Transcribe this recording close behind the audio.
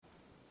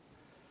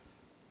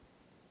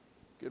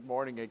Good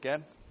morning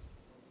again.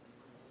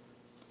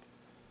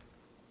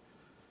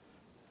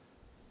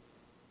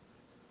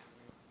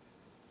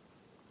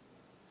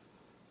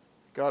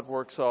 God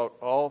works out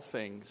all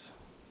things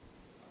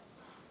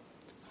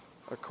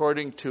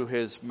according to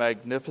his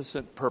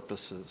magnificent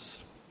purposes.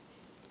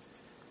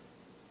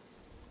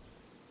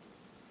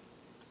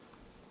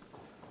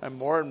 I'm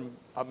more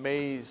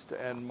amazed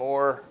and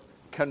more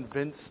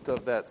convinced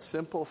of that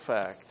simple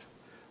fact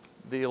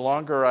the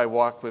longer I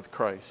walk with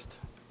Christ.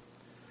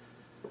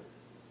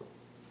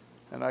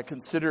 And I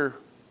consider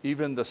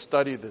even the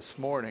study this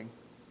morning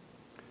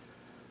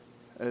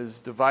as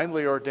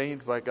divinely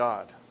ordained by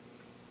God.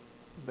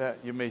 That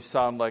you may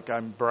sound like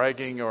I'm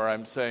bragging or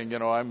I'm saying,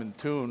 I'm in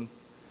tune,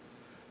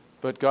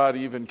 but God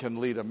even can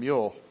lead a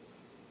mule,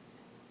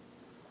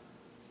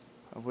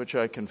 of which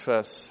I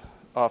confess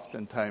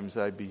oftentimes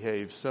I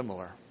behave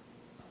similar.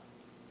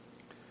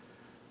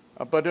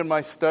 But in my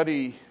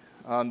study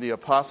on the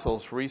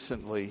apostles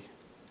recently,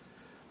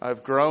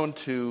 I've grown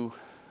to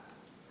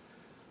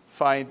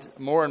find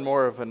more and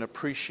more of an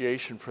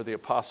appreciation for the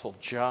Apostle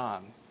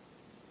John.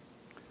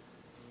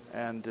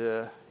 And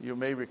you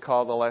may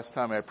recall the last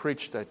time I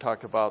preached, I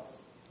talked about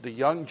the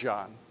young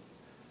John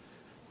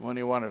when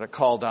he wanted to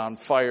call down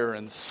fire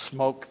and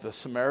smoke the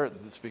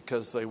Samaritans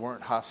because they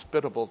weren't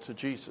hospitable to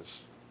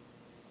Jesus.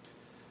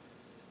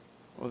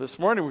 Well, this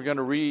morning we're going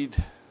to read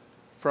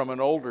from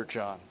an older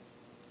John.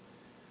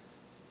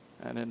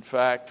 And in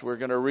fact, we're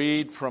going to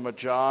read from a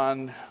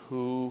John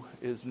who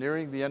is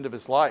nearing the end of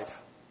his life,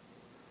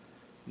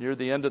 near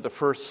the end of the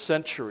first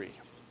century.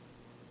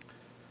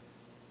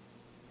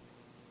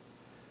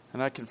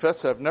 And I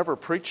confess I've never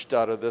preached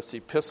out of this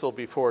epistle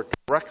before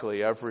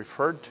directly. I've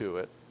referred to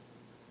it.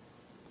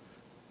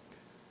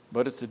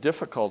 But it's a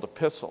difficult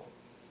epistle.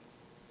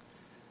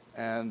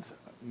 And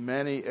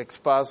many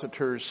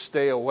expositors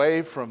stay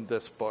away from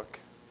this book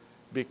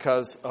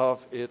because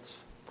of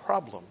its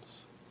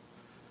problems.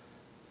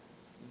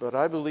 But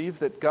I believe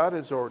that God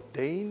has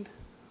ordained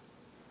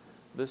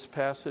this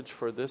passage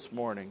for this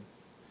morning.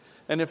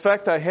 And in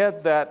fact, I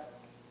had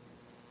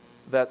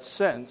that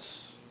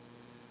sense,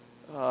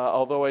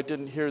 although I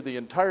didn't hear the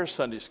entire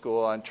Sunday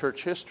school on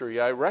church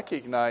history, I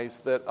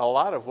recognized that a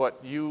lot of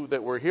what you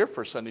that were here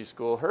for Sunday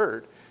school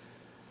heard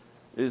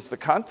is the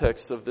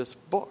context of this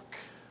book,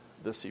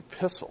 this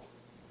epistle.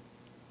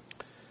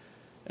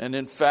 And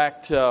in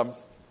fact, the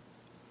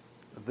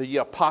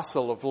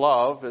apostle of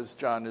love, as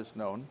John is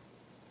known,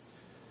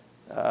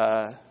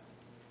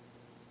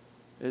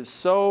 is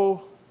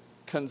so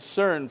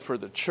concerned for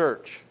the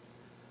church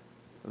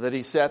that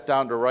he sat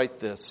down to write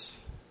this.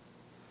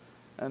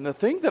 And the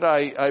thing that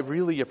I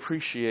really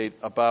appreciate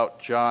about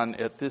John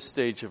at this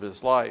stage of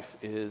his life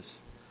is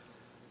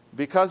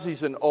because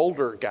he's an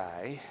older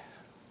guy,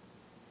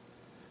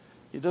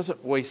 he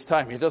doesn't waste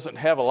time. He doesn't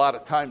have a lot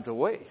of time to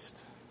waste.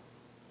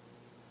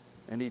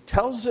 And he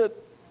tells it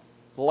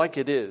like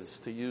it is,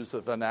 to use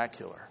a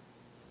vernacular.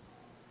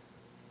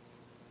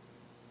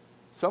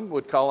 Some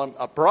would call him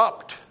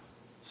abrupt.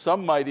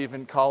 Some might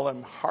even call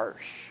him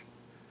harsh.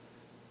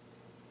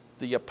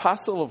 The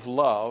apostle of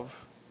love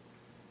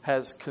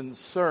has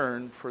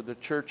concern for the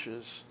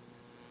churches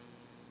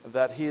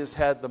that he has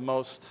had the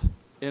most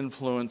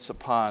influence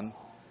upon.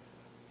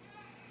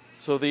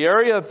 So the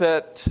area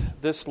that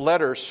this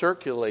letter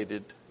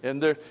circulated,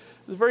 and it's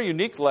a very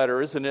unique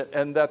letter, isn't it?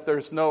 And that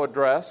there's no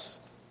address,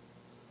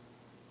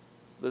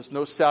 there's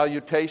no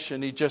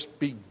salutation, he just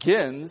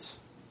begins.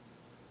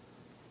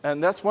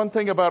 And that's one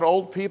thing about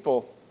old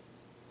people.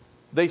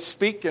 They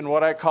speak in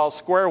what I call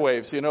square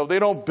waves. They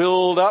don't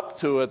build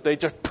up to it. They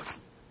just,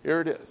 here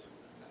it is.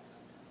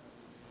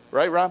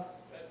 Right, Rob?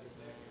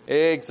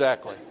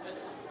 Exactly.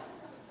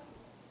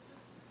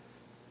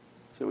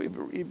 So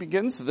he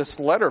begins this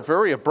letter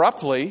very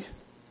abruptly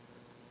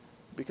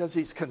because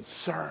he's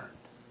concerned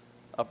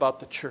about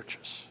the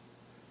churches.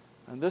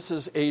 And this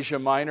is Asia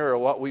Minor, or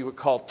what we would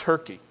call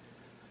Turkey,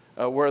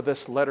 where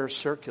this letter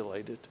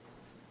circulated.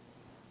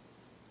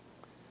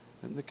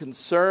 And the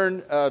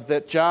concern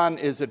that John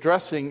is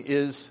addressing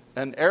is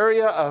an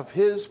area of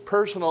his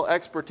personal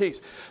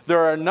expertise.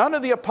 There are none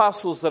of the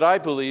apostles that I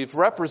believe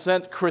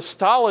represent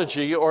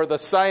Christology or the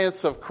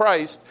science of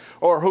Christ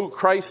or who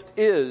Christ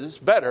is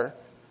better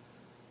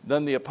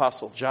than the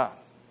apostle John.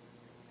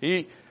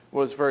 He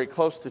was very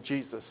close to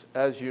Jesus,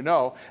 as you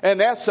know,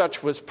 and as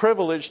such was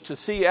privileged to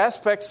see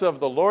aspects of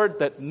the Lord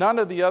that none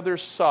of the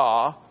others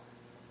saw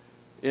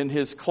in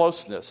his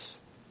closeness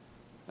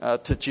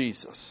to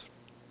Jesus.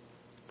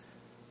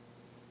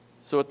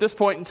 So at this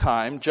point in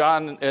time,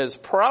 John is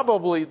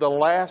probably the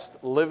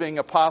last living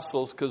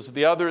apostles because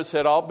the others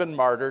had all been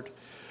martyred.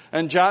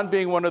 And John,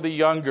 being one of the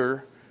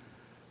younger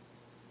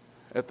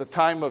at the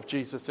time of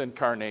Jesus'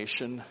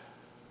 incarnation,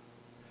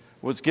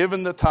 was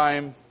given the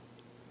time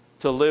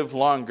to live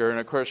longer. And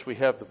of course, we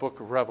have the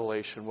book of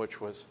Revelation, which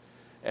was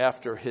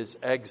after his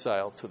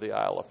exile to the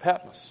Isle of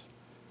Patmos.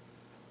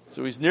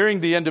 So he's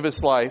nearing the end of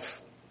his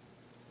life.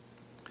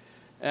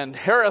 And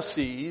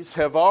heresies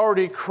have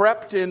already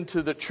crept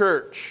into the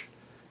church,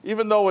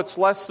 even though it's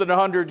less than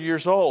 100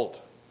 years old.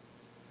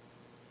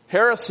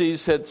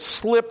 heresies had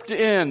slipped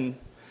in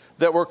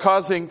that were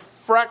causing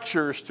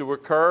fractures to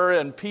occur,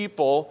 and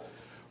people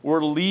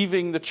were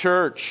leaving the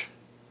church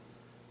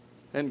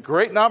in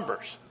great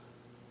numbers.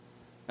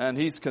 And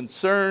he's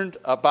concerned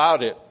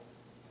about it.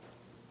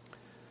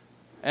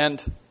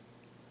 And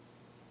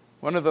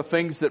one of the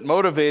things that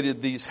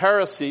motivated these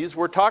heresies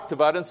were talked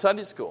about in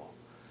Sunday school.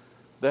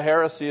 The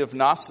heresy of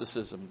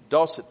Gnosticism,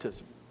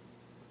 Docetism,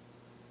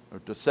 or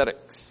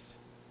Docetics.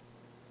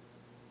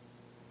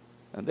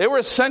 And they were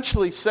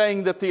essentially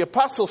saying that the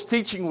apostles'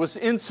 teaching was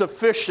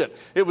insufficient.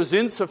 It was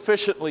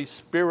insufficiently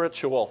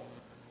spiritual.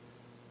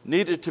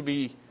 Needed to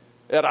be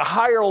at a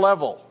higher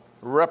level,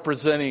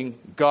 representing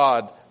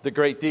God, the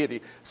great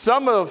deity.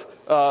 Some of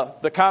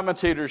the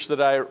commentators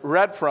that I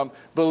read from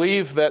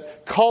believe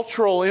that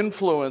cultural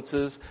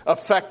influences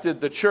affected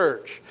the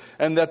church,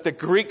 and that the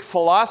Greek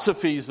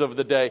philosophies of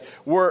the day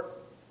were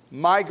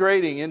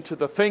migrating into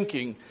the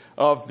thinking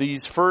of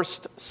these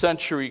first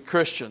century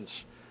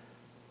Christians.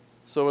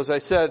 So as I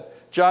said,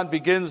 John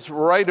begins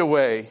right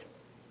away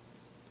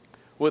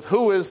with,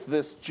 who is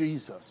this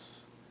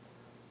Jesus?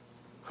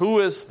 Who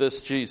is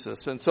this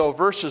Jesus? And so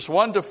verses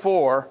 1 to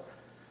 4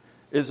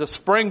 is a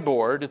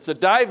springboard. It's a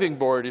diving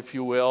board, if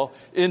you will,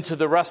 into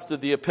the rest of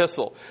the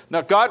epistle.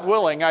 Now, God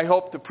willing, I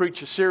hope to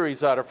preach a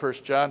series out of 1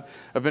 John.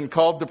 I've been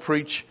called to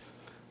preach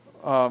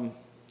at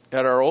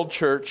our old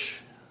church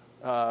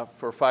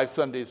for 5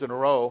 Sundays in a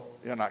row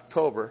in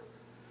October.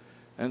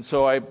 And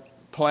so I'm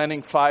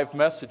planning 5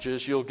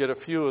 messages. You'll get a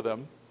few of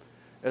them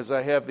as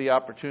I have the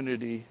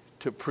opportunity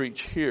to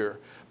preach here.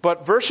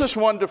 But verses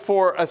 1 to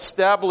 4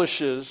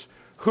 establishes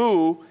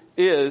who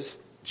is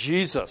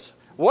Jesus.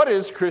 What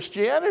is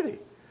Christianity?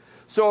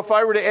 So if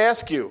I were to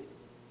ask you,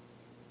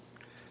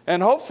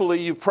 and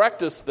hopefully you've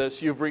practiced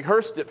this, you've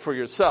rehearsed it for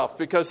yourself,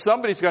 because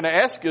somebody's going to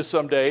ask you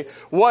someday,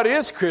 what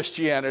is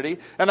Christianity?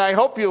 And I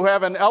hope you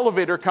have an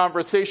elevator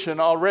conversation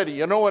already.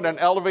 You know what an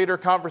elevator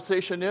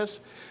conversation is?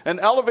 An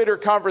elevator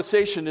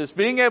conversation is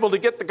being able to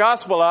get the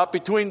gospel out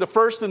between the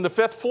 1st and the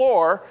 5th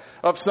floor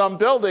of some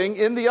building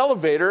in the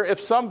elevator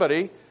if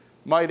somebody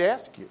might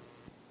ask you,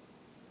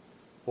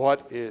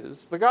 what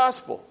is the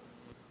gospel?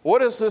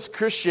 What is this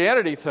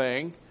Christianity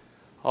thing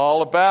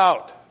all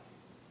about?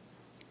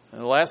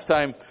 And the last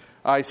time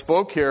I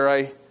spoke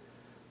here,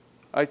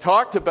 I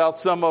talked about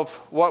some of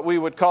what we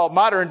would call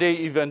modern day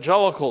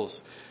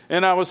evangelicals.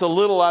 And I was a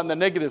little on the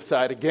negative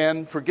side.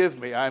 Again, forgive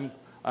me, I'm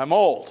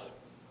old.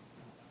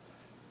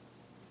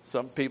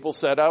 Some people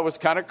said I was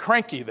kind of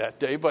cranky that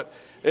day, but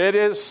it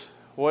is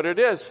what it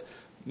is.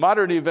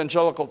 Modern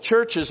evangelical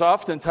churches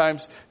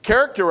oftentimes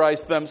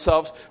characterize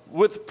themselves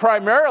with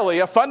primarily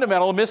a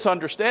fundamental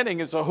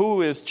misunderstanding as to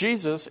who is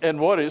Jesus and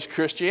what is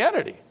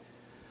Christianity.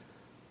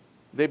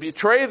 They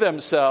betray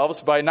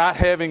themselves by not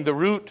having the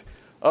root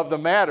of the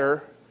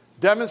matter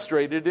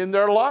demonstrated in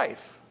their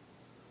life.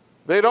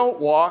 They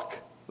don't walk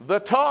the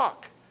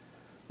talk.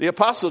 The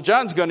Apostle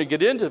John's going to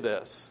get into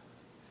this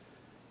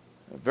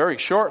very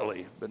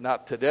shortly, but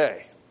not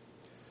today.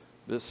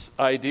 This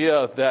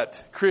idea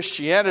that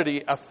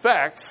Christianity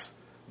affects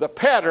the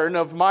pattern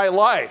of my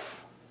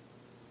life.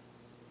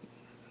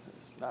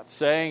 It's not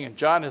saying, and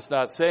John is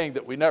not saying,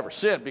 that we never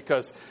sin,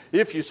 because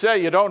if you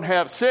say you don't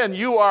have sin,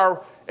 you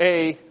are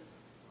a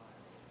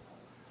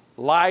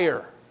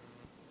liar.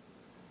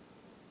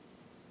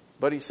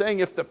 But he's saying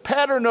if the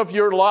pattern of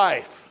your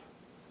life,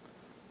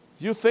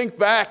 you think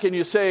back and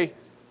you say,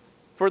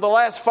 for the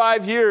last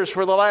 5 years,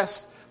 for the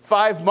last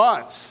 5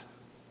 months,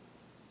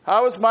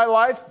 how has my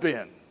life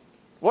been?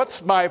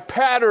 What's my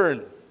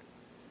pattern?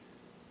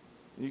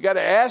 You got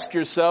to ask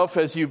yourself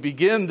as you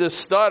begin this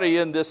study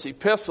in this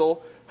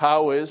epistle,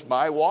 how is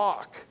my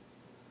walk?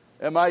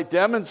 Am I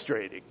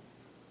demonstrating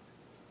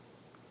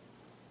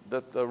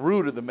that the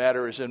root of the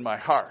matter is in my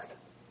heart?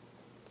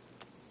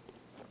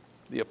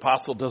 The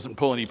apostle doesn't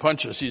pull any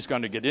punches. He's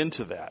going to get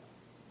into that.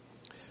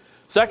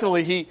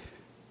 Secondly,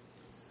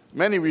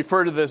 many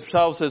refer to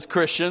themselves as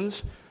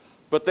Christians,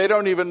 but they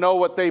don't even know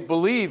what they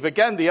believe.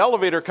 Again, the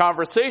elevator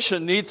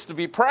conversation needs to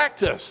be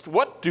practiced.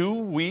 What do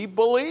we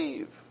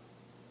believe?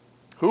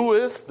 Who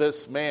is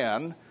this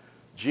man,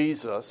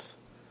 Jesus,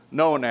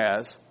 known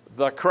as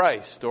the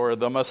Christ or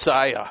the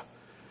Messiah?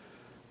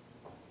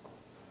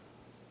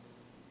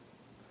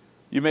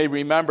 You may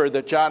remember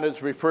that John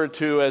is referred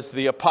to as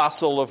the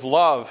apostle of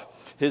love.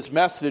 His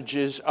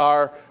messages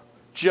are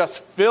just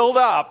filled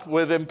up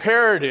with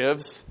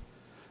imperatives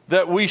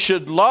that we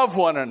should love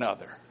one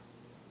another.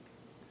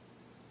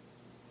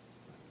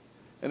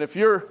 And if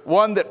you're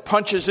one that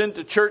punches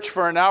into church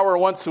for an hour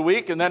once a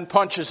week and then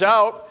punches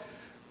out,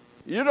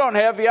 you don't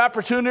have the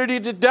opportunity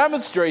to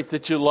demonstrate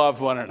that you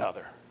love one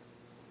another.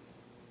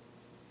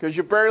 Because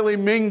you barely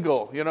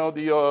mingle. You know,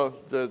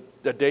 the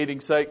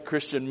dating site,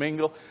 Christian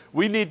Mingle.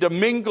 We need to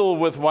mingle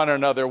with one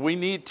another. We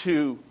need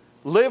to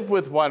live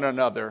with one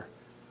another.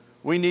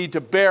 We need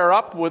to bear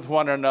up with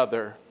one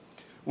another.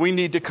 We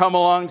need to come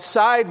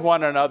alongside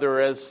one another,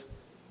 as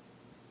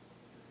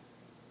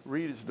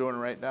Reed is doing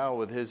right now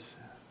with his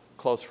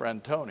close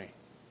friend Tony.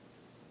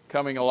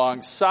 Coming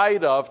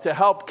alongside of to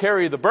help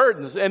carry the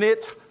burdens. And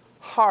it's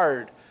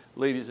hard.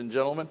 ladies and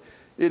gentlemen.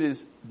 It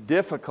is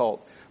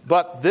difficult.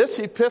 But this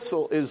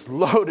epistle is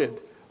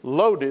loaded,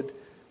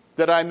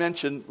 that I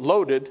mentioned,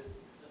 loaded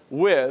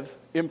with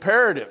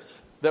imperatives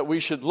that we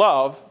should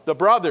love the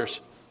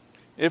brothers.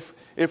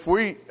 If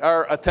we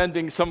are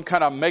attending some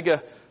kind of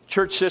mega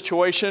church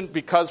situation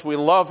because we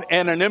love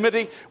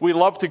anonymity, we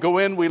love to go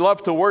in, we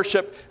love to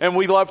worship, and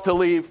we love to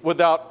leave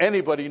without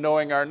anybody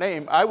knowing our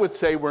name, I would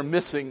say we're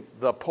missing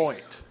the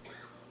point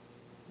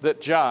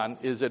that John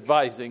is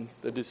advising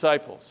the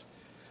disciples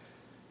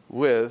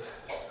with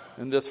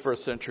in this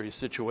first century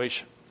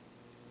situation.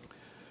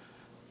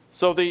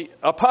 So the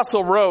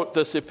apostle wrote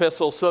this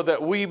epistle so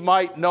that we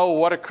might know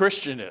what a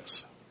Christian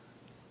is.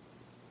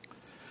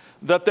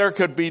 That there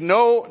could be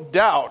no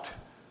doubt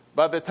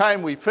by the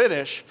time we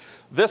finish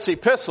this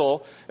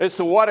epistle as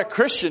to what a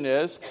Christian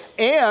is,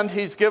 and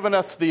he's given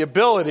us the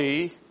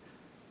ability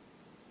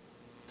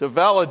to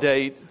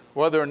validate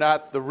whether or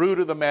not the root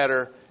of the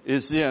matter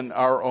is in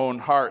our own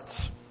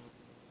hearts.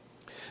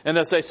 And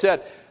as I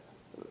said,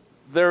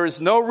 there is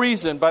no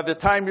reason by the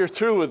time you're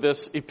through with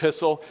this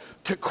epistle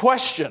to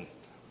question.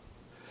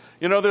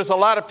 You know, there's a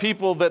lot of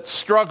people that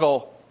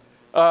struggle.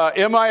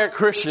 Am I a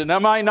Christian?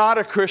 Am I not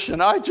a Christian?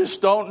 I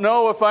just don't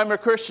know if I'm a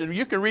Christian.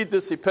 You can read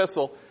this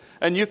epistle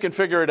and you can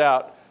figure it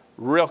out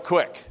real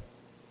quick,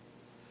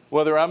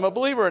 whether I'm a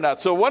believer or not.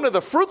 So one of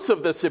the fruits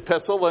of this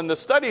epistle and the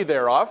study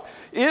thereof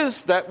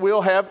is that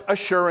we'll have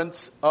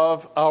assurance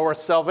of our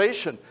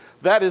salvation.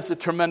 That is a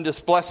tremendous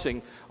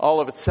blessing all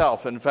of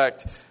itself. In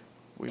fact,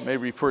 we may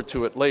refer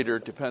to it later.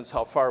 It depends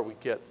how far we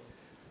get.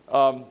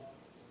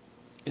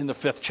 In the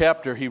 5th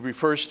chapter, he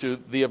refers to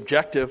the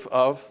objective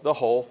of the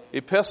whole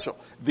epistle.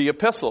 The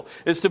epistle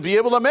is to be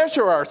able to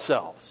measure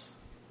ourselves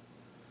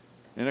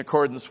in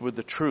accordance with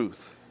the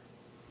truth.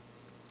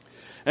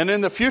 And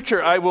in the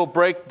future, I will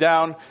break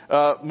down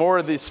more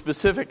of the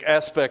specific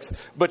aspects.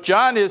 But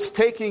John is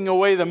taking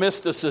away the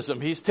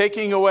mysticism. He's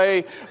taking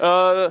away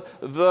the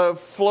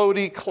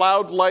floaty,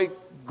 cloud-like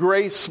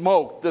gray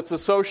smoke that's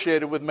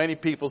associated with many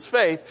people's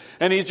faith.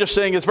 And he's just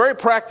saying it's very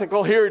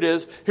practical. Here it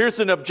is. Here's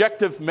an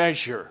objective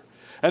measure.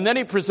 And then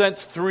he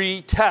presents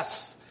 3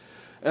 tests.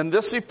 And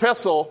this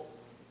epistle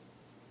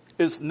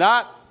is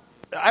not,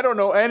 I don't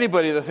know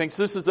anybody that thinks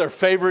this is their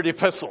favorite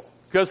epistle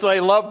because they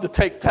love to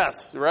take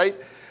tests, right?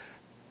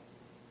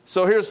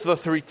 So here's the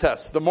 3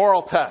 tests. The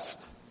moral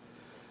test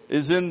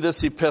is in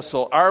this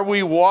epistle. Are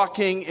we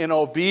walking in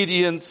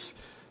obedience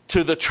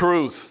to the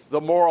truth?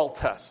 The moral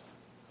test.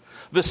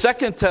 The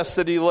second test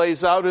that he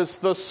lays out is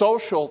the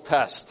social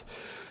test.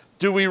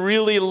 Do we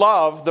really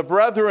love the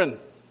brethren?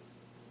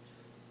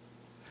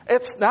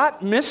 It's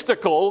not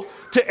mystical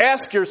to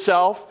ask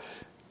yourself,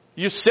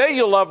 you say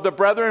you love the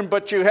brethren,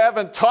 but you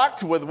haven't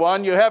talked with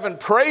one, you haven't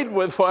prayed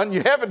with one,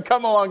 you haven't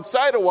come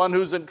alongside of one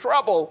who's in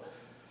trouble.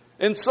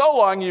 And so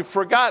long you've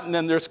forgotten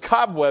and there's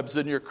cobwebs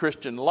in your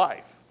Christian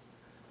life.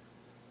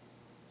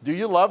 Do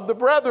you love the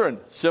brethren?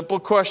 Simple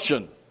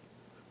question.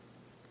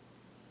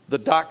 The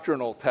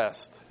doctrinal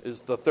test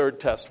is the third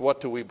test.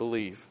 What do we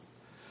believe?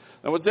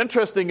 Now what's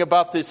interesting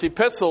about this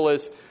epistle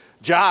is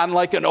John,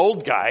 like an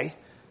old guy,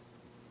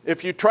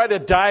 if you try to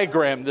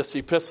diagram this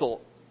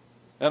epistle,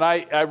 and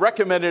I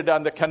recommended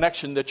on the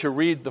connection that you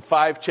read the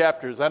 5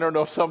 chapters. I don't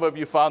know if some of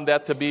you found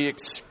that to be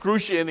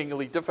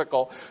excruciatingly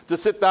difficult to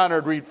sit down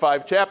and read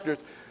 5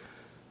 chapters.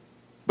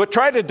 But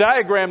try to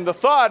diagram the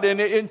thought,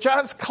 and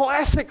John's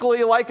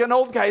classically like an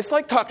old guy. It's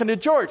like talking to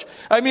George.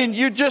 I mean,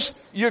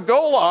 you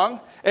go along,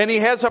 and he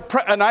has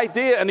an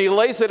idea, and he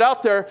lays it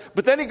out there,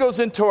 but then he goes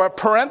into a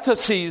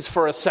parentheses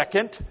for a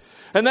second,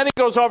 and then he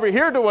goes over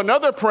here to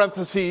another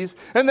parentheses,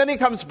 and then he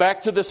comes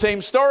back to the same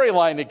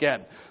storyline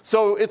again.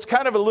 So it's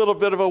kind of a little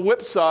bit of a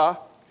whipsaw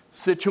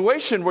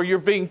situation where you're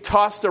being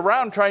tossed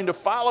around trying to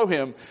follow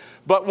him.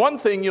 But one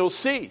thing you'll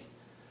see,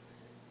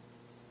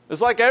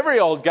 it's like every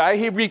old guy,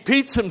 he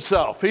repeats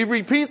himself. He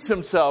repeats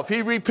himself.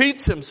 He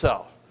repeats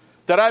himself.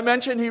 Did I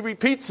mention he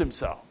repeats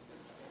himself?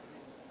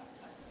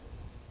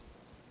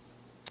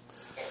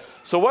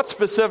 So what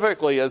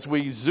specifically, as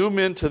we zoom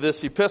into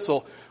this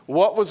epistle,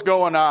 what was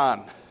going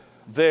on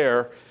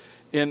there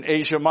in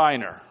Asia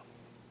Minor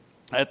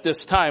at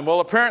this time? Well,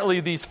 apparently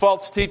these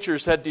false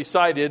teachers had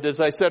decided, as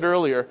I said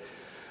earlier,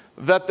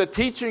 that the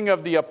teaching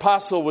of the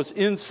apostle was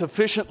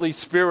insufficiently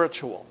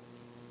spiritual.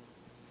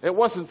 It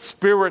wasn't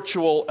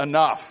spiritual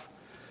enough.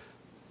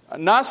 A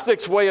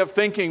Gnostic's way of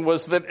thinking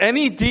was that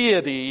any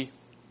deity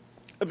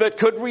that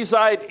could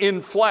reside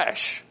in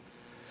flesh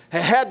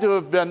had to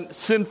have been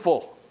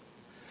sinful,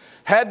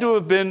 had to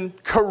have been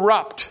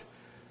corrupt,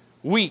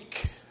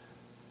 weak.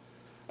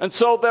 And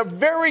so the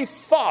very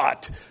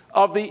thought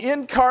of the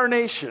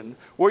incarnation,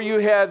 where you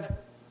had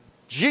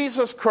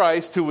Jesus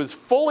Christ, who was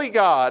fully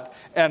God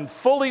and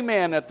fully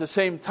man at the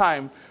same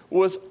time,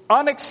 was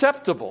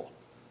unacceptable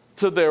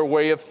to their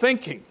way of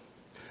thinking.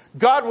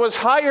 God was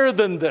higher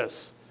than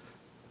this.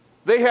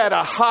 They had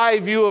a high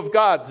view of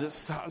God. Does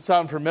this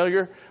sound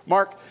familiar,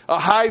 Mark? A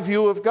high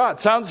view of God.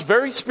 Sounds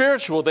very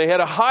spiritual. They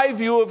had a high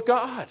view of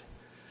God.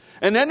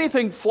 And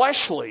anything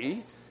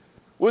fleshly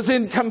was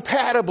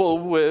incompatible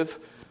with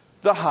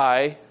the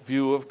high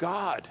view of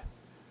God.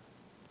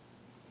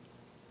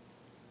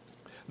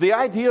 The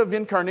idea of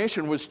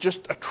incarnation was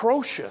just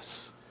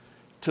atrocious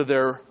to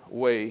their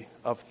way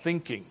of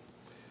thinking.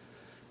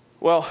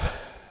 Well,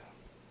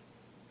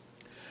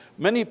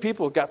 many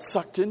people got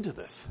sucked into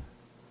this.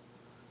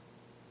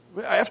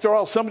 After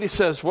all, somebody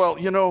says, well,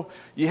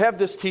 you have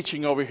this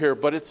teaching over here,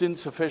 but it's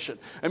insufficient.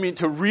 I mean,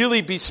 to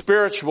really be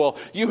spiritual,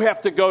 you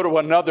have to go to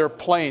another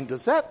plane.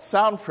 Does that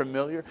sound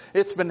familiar?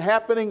 It's been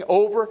happening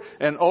over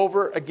and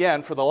over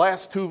again for the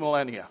last 2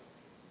 millennia.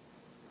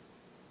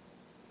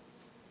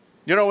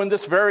 In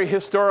this very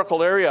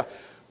historical area,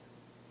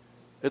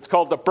 it's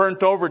called the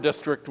Burnt Over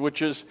District,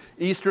 which is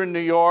eastern New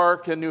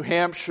York and New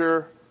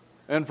Hampshire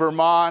and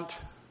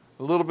Vermont,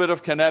 a little bit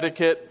of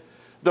Connecticut.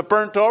 The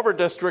Burnt Over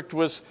District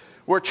was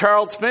where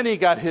Charles Finney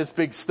got his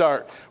big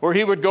start, where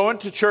he would go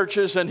into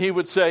churches and he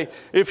would say,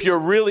 if you're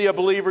really a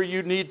believer,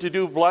 you need to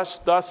do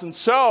thus and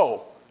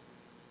so.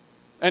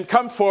 And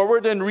come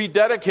forward and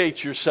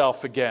rededicate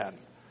yourself again.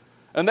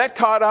 And that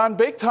caught on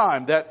big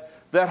time,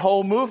 that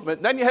whole movement.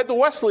 And then you had the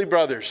Wesley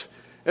brothers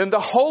and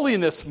the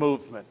holiness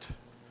movement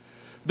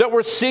that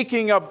were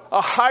seeking a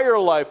higher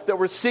life, that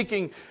were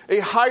seeking a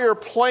higher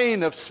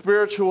plane of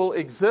spiritual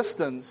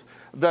existence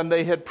than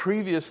they had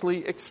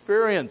previously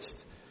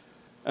experienced.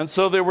 And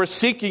so they were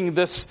seeking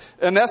this,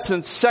 in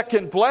essence,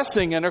 second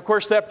blessing. And of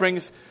course, that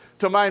brings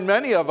to mind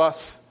many of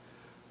us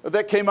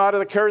that came out of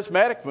the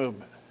charismatic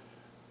movement.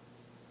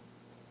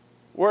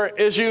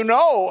 Where, as you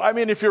know,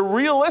 if you're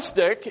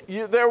realistic,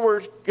 there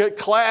were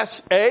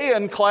class A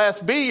and class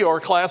B,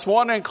 or class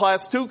 1 and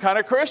class 2 kind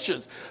of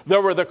Christians.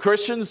 There were the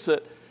Christians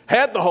that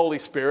had the Holy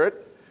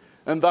Spirit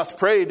and thus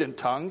prayed in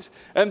tongues.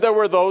 And there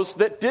were those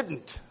that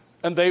didn't.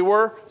 And they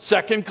were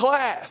second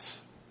class.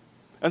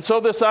 And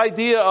so this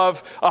idea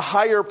of a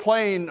higher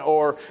plane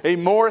or a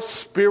more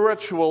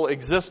spiritual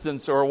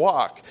existence or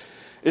walk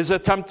is a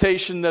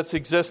temptation that's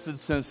existed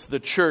since the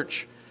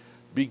church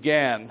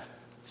began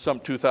some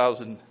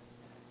 2,000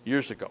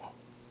 years ago.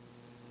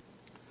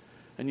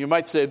 And you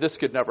might say, this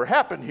could never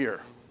happen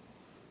here.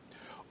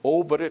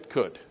 Oh, but it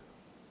could.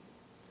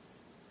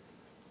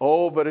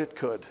 Oh, but it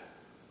could.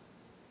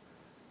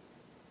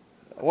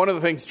 One of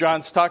the things John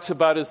talks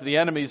about is the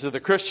enemies of the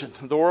Christian,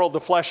 the world,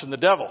 the flesh, and the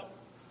devil.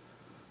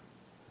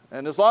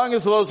 And as long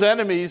as those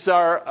enemies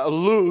are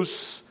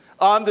loose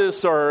on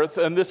this earth,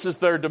 and this is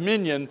their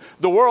dominion,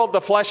 the world, the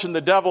flesh, and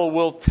the devil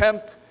will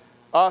tempt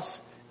us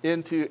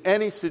into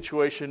any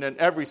situation and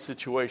every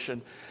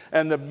situation.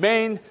 And the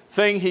main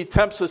thing he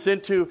tempts us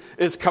into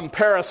is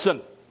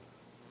comparison.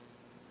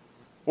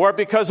 Or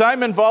because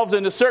I'm involved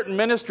in a certain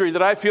ministry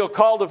that I feel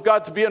called of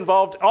God to be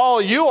involved,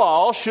 you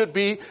all should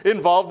be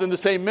involved in the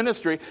same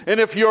ministry. And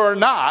if you're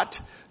not,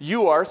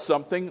 you are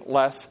something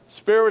less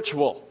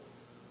spiritual.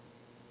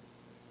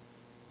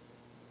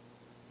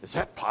 Is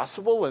that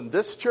possible in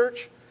this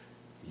church?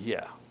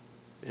 Yeah,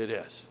 it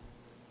is.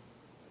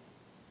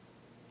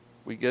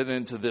 We get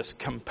into this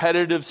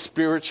competitive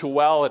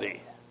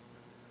spirituality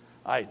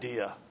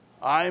idea.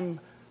 I'm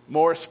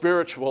more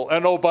spiritual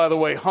and, oh, by the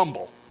way,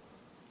 humble.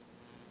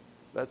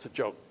 That's a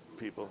joke,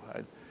 people.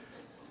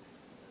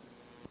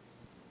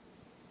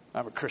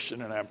 I'm a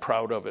Christian and I'm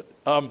proud of it.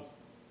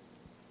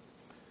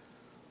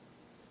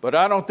 But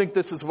I don't think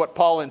this is what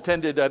Paul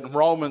intended in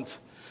Romans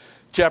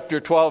chapter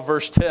 12,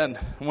 verse 10,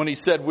 when he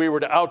said we were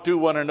to outdo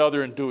one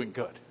another in doing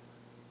good.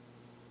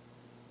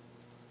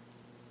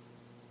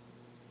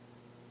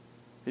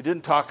 He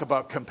didn't talk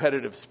about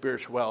competitive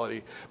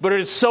spirituality. But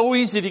it is so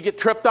easy to get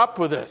tripped up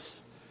with this.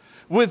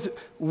 With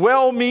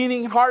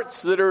well-meaning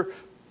hearts that are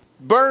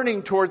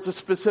burning towards a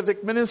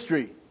specific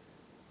ministry.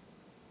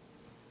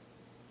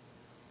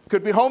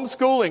 Could be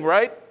homeschooling,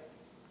 right?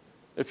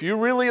 If you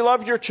really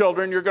love your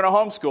children, you're going to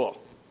homeschool.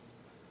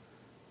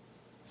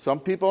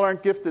 Some people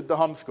aren't gifted to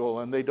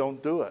homeschool and they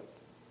don't do it.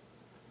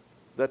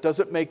 That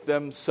doesn't make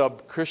them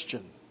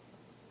sub-Christian.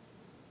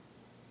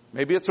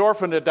 Maybe it's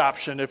orphan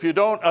adoption. If you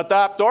don't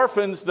adopt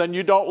orphans, then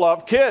you don't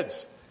love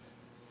kids.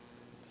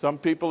 Some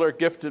people are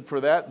gifted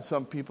for that and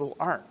some people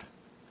aren't.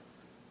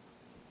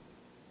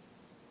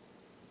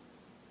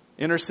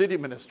 Inner city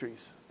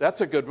ministries.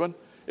 That's a good one.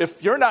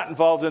 If you're not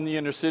involved in the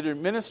inner city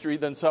ministry,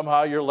 then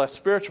somehow you're less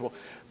spiritual.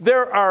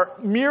 There are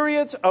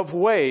myriads of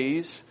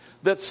ways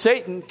that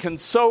Satan can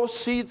sow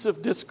seeds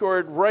of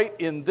discord right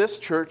in this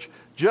church,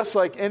 just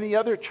like any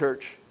other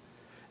church,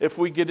 if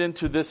we get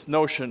into this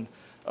notion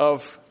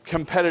of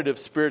competitive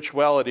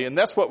spirituality. And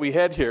that's what we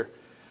had here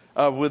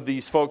with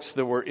these folks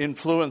that were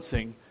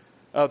influencing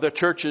the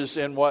churches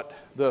in what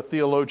the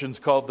theologians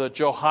call the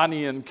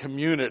Johannine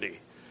community,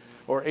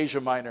 or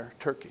Asia Minor,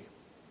 Turkey.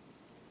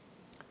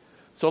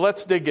 So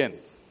let's dig in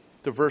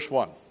to verse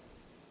 1.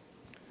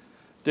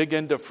 Dig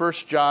into 1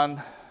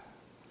 John,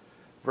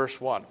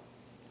 verse 1.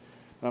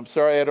 I'm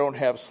sorry I don't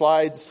have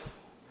slides.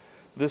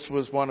 This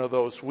was one of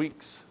those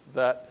weeks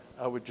that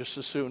I would just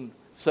as soon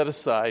set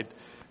aside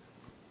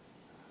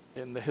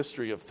in the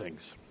history of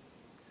things.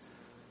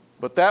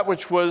 But that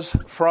which was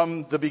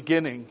from the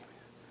beginning,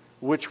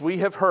 which we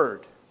have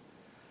heard,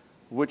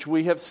 which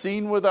we have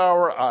seen with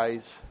our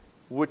eyes,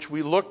 which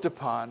we looked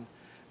upon,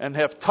 and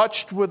have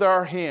touched with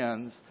our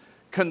hands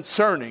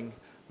concerning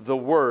the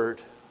word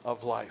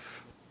of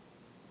life.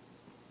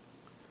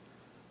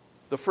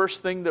 The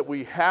first thing that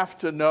we have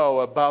to know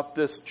about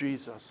this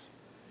Jesus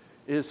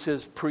is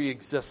his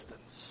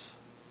pre-existence.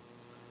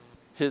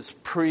 His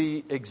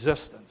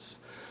pre-existence.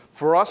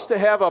 For us to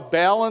have a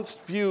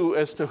balanced view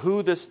as to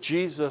who this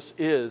Jesus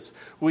is,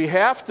 we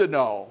have to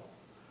know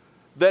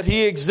that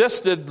he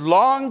existed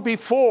long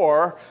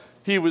before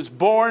he was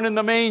born in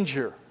the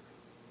manger.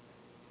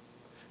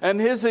 And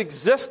his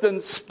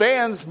existence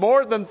spans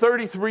more than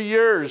 33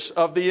 years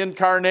of the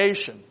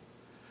incarnation.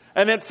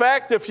 And in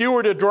fact, if you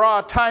were to draw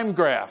a time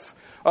graph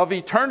of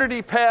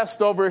eternity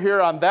past over here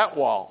on that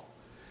wall,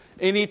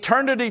 and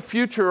eternity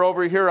future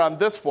over here on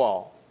this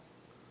wall,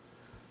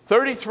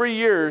 33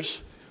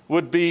 years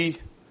would be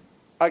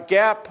a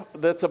gap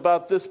that's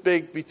about this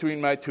big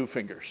between my two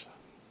fingers.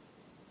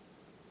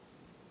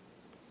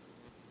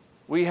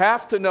 We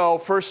have to know,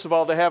 first of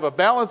all, to have a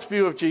balanced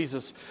view of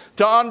Jesus,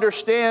 to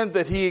understand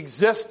that he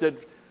existed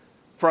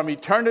from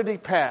eternity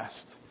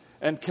past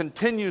and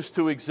continues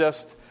to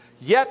exist,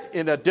 yet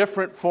in a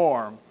different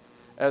form,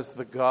 as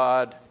the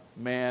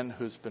God-man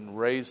who's been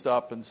raised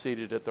up and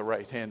seated at the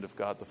right hand of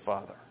God the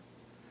Father.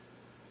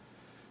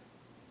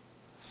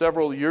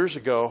 Several years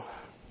ago,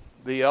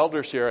 the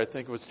elders here, I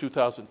think it was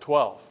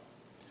 2012,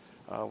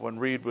 when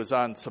Reed was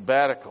on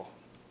sabbatical,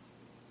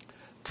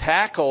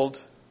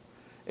 tackled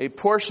a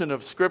portion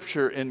of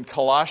Scripture in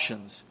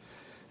Colossians.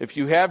 If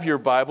you have your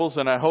Bibles,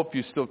 and I hope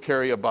you still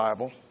carry a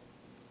Bible,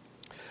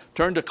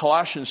 turn to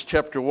Colossians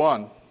chapter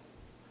 1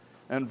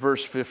 and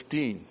verse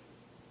 15.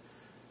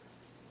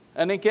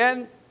 And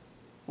again,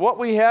 what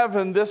we have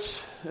in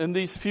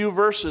these few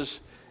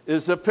verses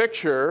is a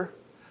picture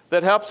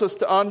that helps us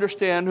to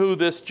understand who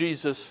this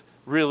Jesus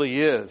really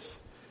is.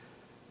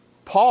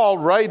 Paul,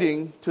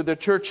 writing to the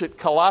church at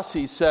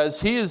Colossae, says,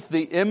 he is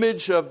the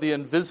image of the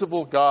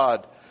invisible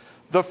God,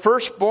 the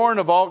firstborn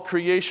of all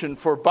creation,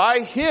 for by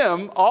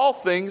him all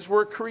things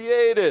were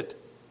created.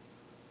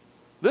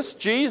 This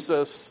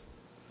Jesus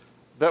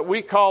that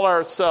we call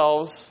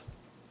ourselves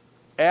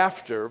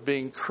after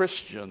being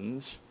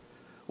Christians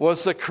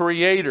was the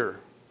creator.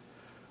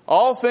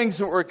 All things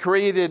that were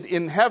created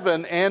in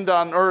heaven and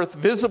on earth,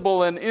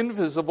 visible and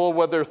invisible,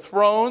 whether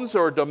thrones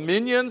or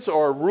dominions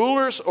or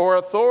rulers or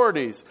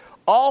authorities,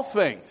 all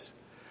things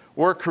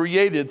were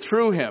created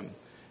through him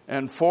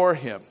and for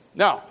him.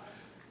 Now,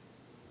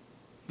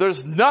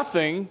 there's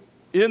nothing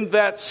in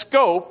that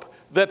scope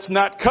that's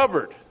not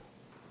covered.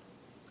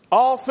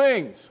 All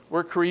things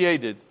were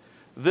created.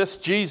 This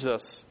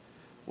Jesus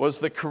was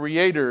the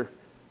creator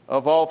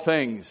of all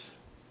things.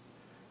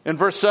 In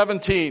verse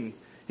 17,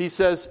 he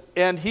says,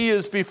 and he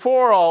is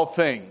before all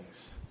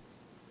things,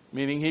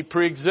 meaning he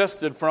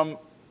preexisted from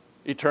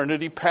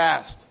eternity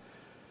past.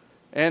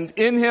 And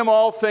in him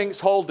all things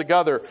hold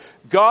together.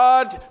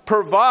 God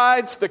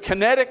provides the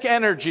kinetic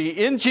energy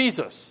in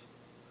Jesus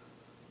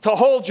to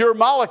hold your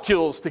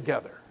molecules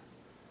together.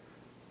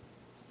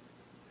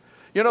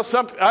 You know,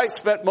 I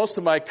spent most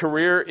of my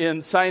career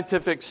in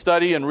scientific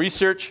study and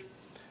research.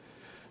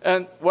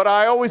 And what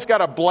I always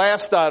got a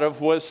blast out of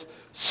was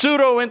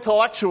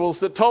pseudo-intellectuals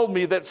that told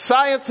me that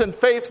science and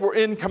faith were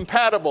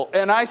incompatible.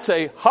 And I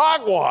say,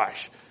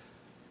 hogwash.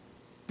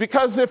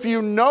 Because if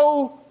you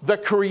know the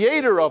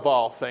creator of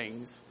all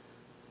things,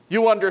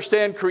 you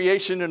understand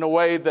creation in a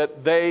way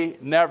that they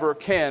never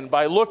can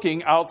by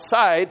looking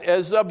outside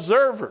as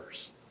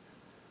observers.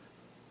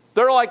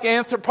 They're like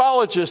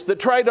anthropologists that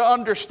try to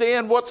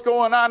understand what's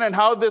going on and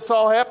how this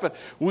all happened.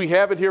 We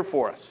have it here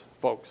for us,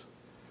 folks.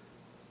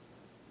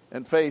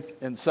 And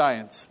faith and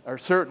science are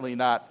certainly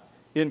not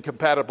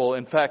incompatible.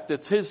 In fact,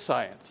 it's his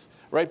science.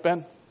 Right,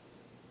 Ben?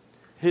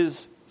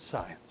 His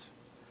science.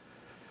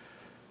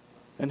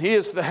 And he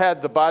is the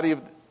head,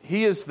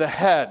 he is the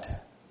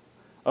head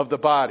of the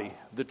body,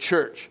 the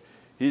church.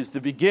 He is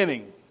the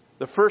beginning,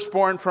 the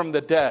firstborn from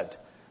the dead,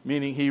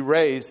 meaning he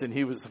raised and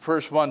he was the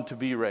first one to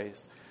be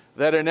raised,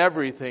 that in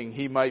everything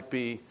he might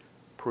be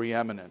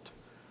preeminent.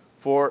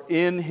 For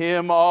in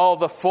him all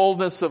the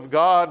fullness of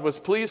God was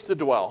pleased to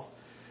dwell,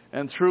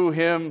 and through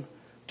him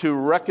to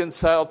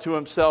reconcile to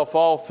himself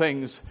all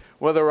things,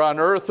 whether on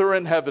earth or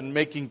in heaven,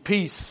 making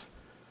peace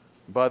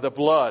by the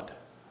blood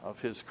of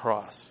his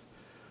cross.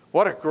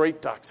 What a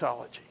great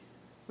doxology.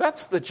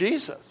 That's the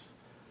Jesus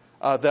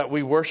that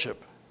we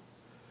worship.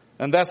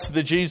 And that's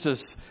the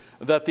Jesus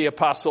that the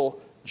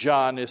Apostle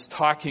John is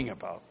talking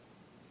about.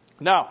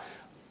 Now,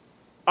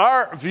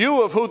 our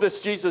view of who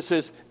this Jesus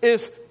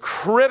is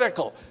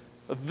critical.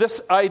 This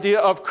idea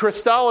of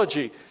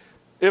Christology.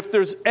 If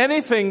there's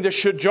anything that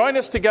should join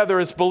us together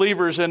as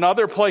believers in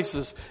other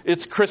places,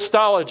 it's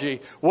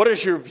Christology. What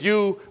is your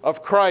view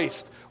of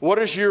Christ? What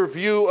is your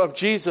view of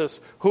Jesus?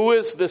 Who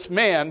is this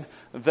man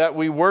that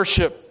we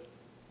worship?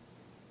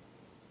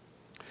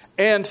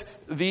 And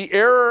the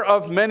error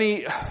of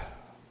many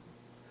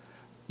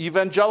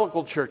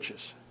evangelical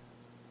churches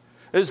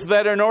is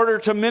that in order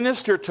to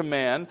minister to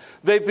man,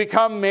 they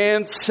become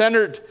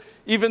man-centered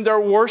Even their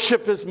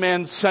worship is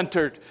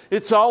man-centered.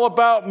 It's all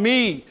about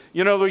me.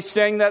 You know, we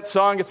sang that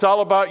song, it's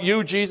all about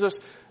you, Jesus.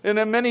 And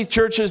in many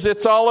churches,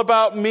 it's all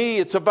about me.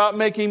 It's about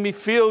making me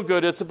feel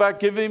good. It's about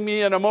giving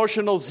me an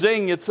emotional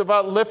zing. It's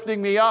about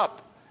lifting me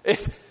up.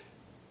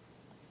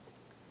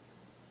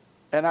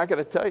 And I got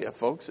to tell you,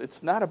 folks,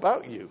 it's not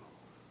about you.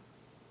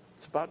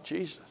 It's about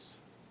Jesus.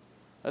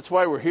 That's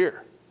why we're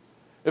here.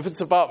 If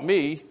it's about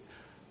me,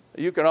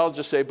 you can all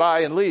just say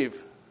bye and leave.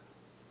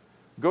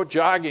 Go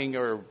jogging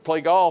or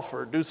play golf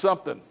or do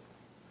something.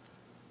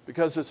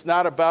 Because it's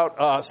not about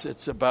us,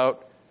 it's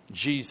about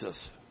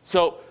Jesus.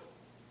 So,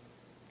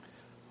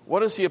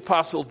 what is the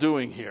apostle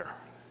doing here?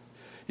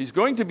 He's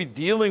going to be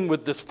dealing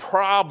with this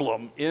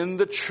problem in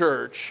the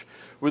church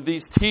with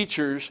these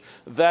teachers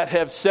that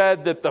have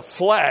said that the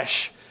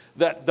flesh,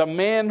 that the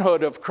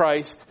manhood of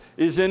Christ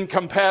is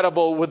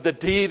incompatible with the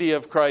deity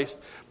of Christ.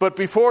 But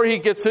before he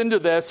gets into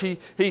this,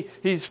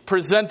 he's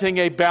presenting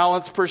a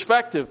balanced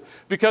perspective.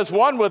 Because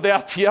one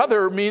without the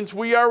other means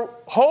we are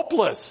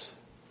hopeless.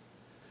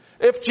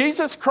 If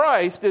Jesus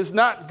Christ is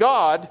not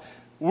God,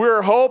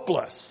 we're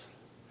hopeless.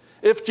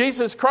 If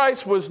Jesus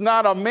Christ was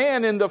not a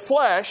man in the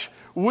flesh,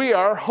 we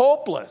are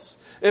hopeless.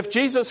 If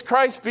Jesus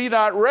Christ be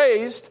not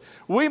raised,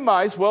 we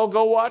might as well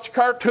go watch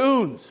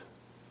cartoons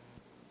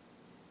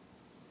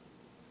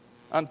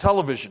on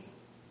television.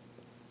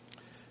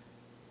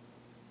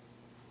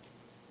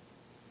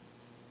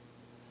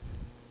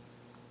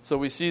 So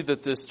we see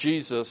that this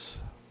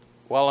Jesus,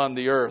 while on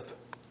the earth,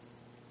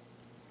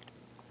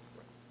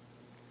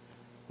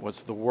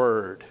 was the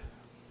Word.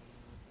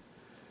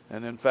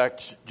 And in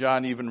fact,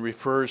 John even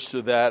refers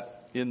to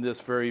that in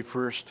this very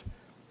first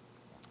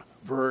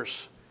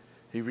verse.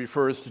 He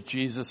refers to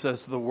Jesus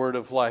as the Word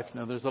of life.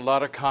 Now, there's a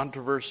lot of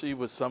controversy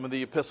with some of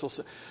the epistles.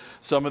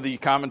 Some of the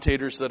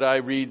commentators that I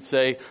read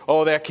say,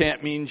 oh, that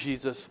can't mean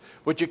Jesus.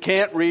 But you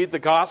can't read the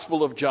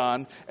Gospel of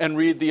John and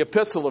read the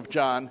Epistle of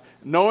John,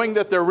 knowing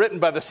that they're written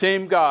by the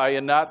same guy,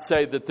 and not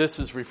say that this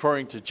is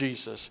referring to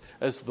Jesus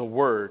as the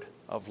Word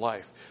of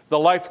life. The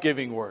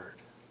life-giving Word.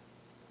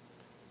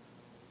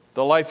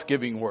 The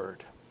life-giving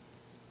Word.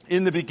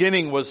 In the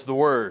beginning was the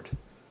Word.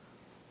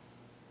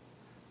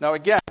 Now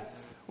again,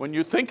 when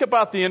you think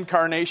about the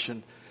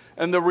incarnation,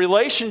 and the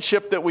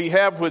relationship that we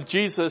have with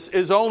Jesus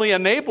is only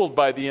enabled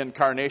by the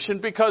incarnation,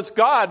 because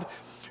God,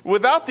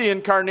 without the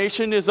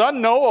incarnation, is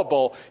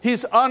unknowable.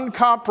 He's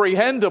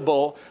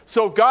uncomprehendable.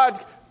 So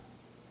God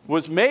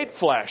was made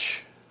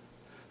flesh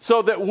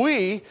so that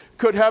we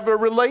could have a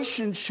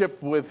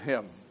relationship with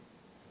Him.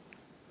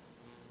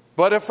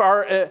 But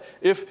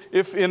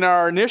if in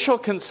our initial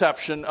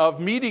conception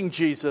of meeting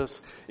Jesus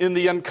in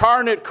the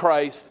incarnate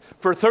Christ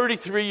for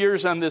 33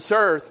 years on this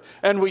earth,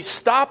 and we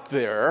stop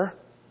there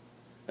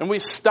in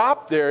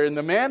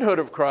the manhood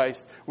of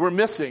Christ, we're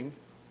missing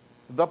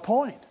the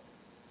point.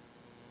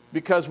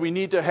 Because we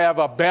need to have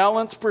a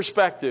balanced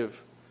perspective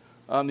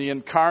on the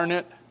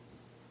incarnate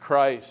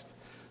Christ.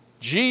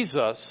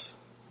 Jesus,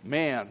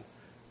 man.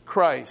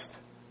 Christ,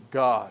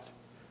 God.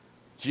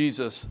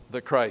 Jesus,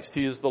 the Christ.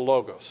 He is the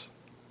Logos.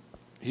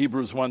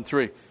 Hebrews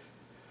 1:3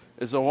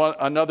 is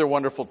another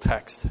wonderful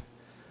text.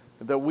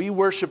 That we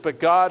worship a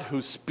God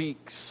who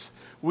speaks.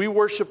 We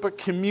worship a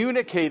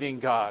communicating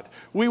God.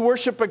 We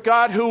worship a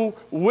God who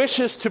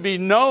wishes to be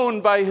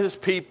known by His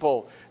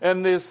people.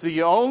 And this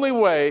the only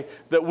way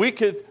that we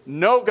could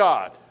know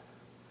God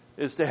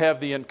is to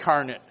have the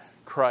incarnate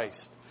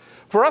Christ.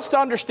 For us to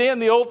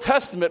understand the Old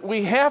Testament,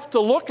 we have to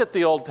look at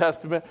the Old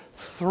Testament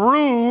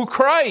through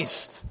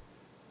Christ.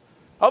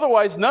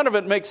 Otherwise, none of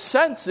it makes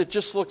sense. It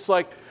just looks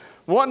like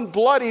one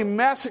bloody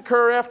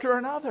massacre after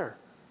another.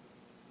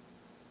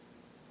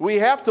 We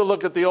have to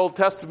look at the Old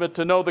Testament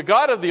to know the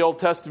God of the Old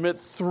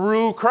Testament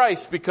through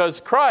Christ, because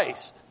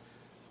Christ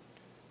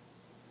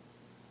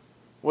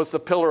was the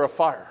pillar of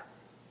fire.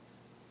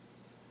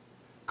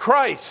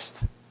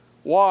 Christ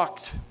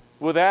walked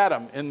with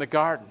Adam in the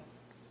garden.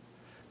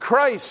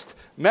 Christ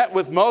met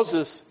with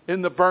Moses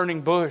in the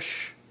burning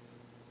bush.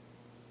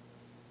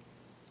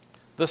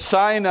 The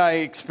Sinai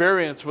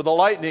experience with the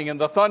lightning and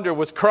the thunder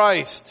was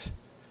Christ.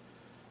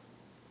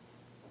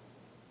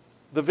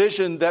 The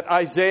vision that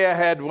Isaiah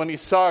had when he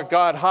saw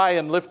God high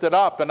and lifted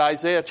up in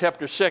Isaiah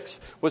chapter 6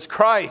 was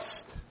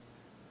Christ.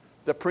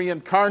 The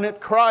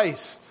pre-incarnate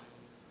Christ.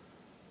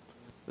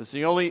 This is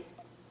the only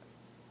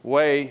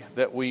way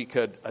that we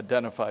could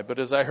identify. But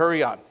as I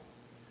hurry on,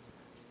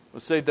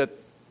 we'll say that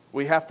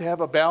we have to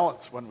have a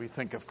balance when we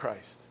think of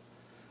Christ.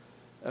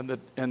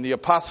 And the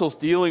apostles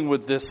dealing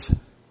with this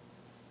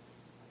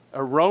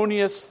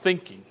erroneous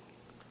thinking,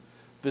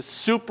 this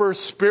super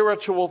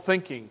spiritual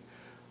thinking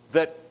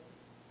that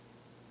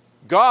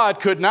God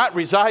could not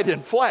reside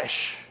in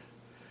flesh,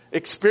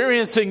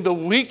 experiencing the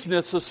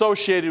weakness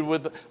associated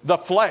with the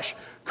flesh,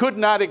 could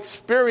not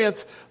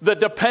experience the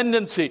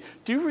dependency.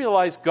 Do you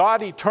realize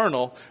God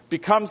eternal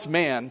becomes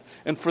man,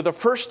 and for the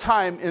first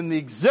time in the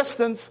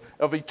existence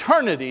of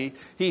eternity,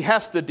 He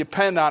has to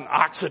depend on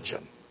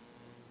oxygen?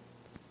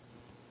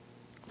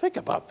 Think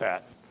about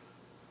that.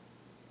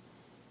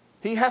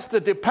 He has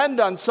to depend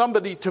on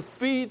somebody to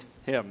feed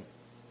Him.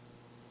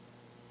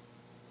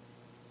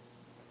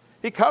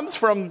 He comes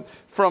from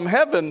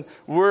heaven,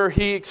 where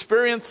he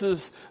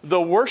experiences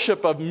the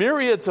worship of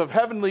myriads of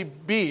heavenly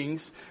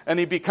beings, and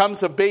he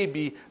becomes a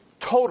baby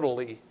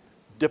totally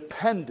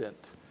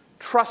dependent,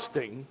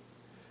 trusting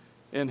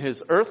in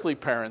his earthly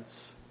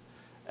parents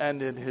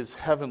and in his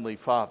heavenly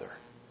Father.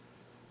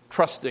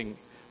 Trusting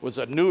was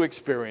a new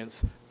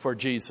experience for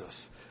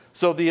Jesus.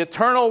 So the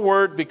eternal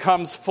Word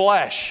becomes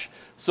flesh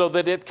so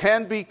that it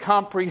can be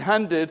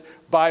comprehended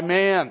by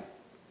man.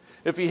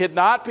 If he had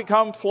not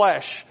become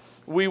flesh,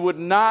 we would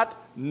not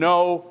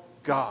know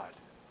God.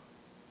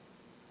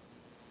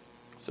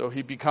 So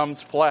he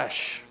becomes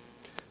flesh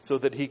so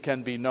that he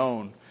can be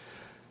known.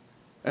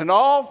 And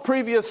all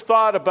previous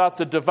thought about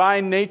the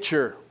divine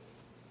nature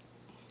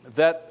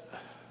that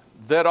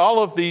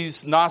all of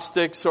these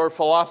Gnostics or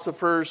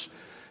philosophers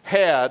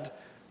had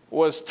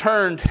was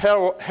turned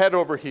head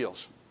over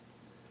heels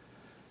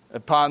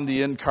upon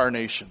the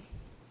incarnation.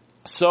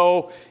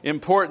 So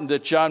important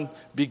that John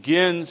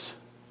begins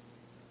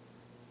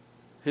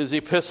his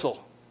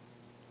epistle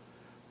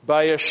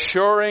by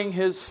assuring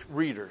his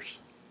readers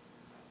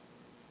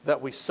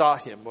that we saw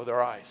him with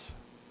our eyes.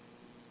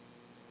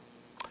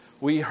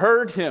 We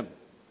heard him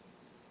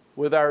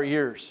with our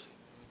ears.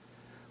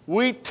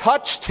 We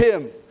touched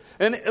him.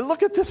 And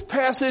look at this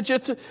passage.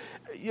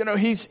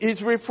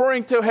 He's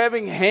referring to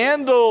having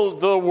handled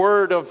the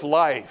word of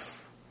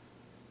life.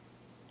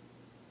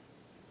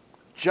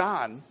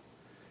 John,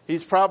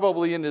 he's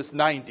probably in his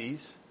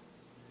 90s.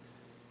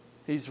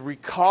 He's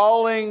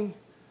recalling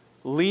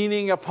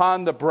leaning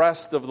upon the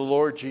breast of the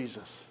Lord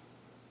Jesus.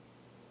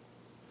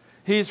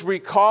 He's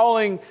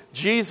recalling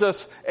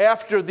Jesus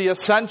after the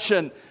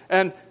ascension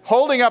and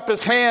holding up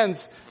his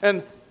hands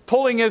and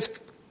pulling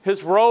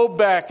his robe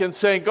back and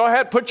saying, "Go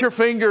ahead, put your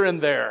finger in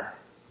there.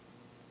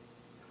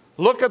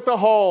 Look at the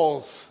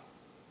holes."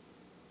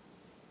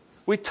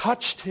 We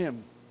touched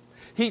him.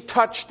 He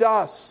touched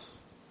us.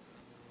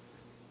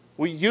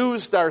 We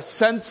used our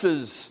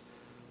senses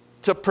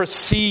to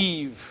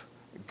perceive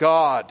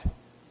God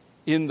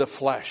in the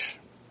flesh.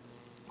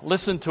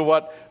 Listen to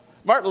what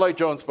Martin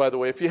Lloyd-Jones, by the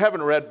way, if you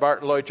haven't read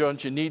Martin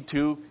Lloyd-Jones,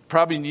 you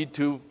probably need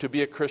to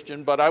be a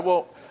Christian, but I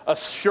will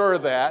assure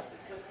that.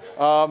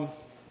 Martin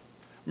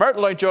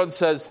Lloyd-Jones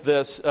says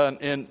this,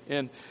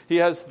 and he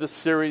has this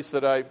series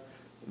that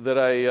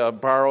I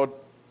borrowed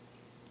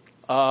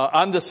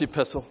on this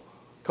epistle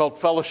called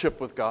Fellowship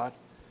with God.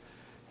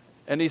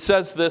 And he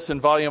says this in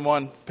volume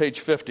 1,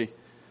 page 50.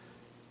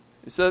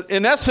 He says,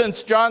 in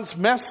essence, John's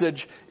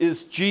message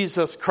is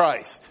Jesus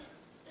Christ.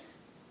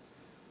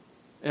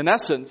 In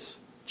essence,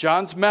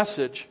 John's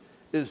message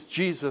is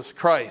Jesus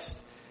Christ.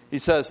 He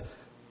says,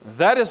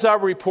 that is our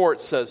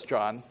report, says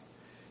John.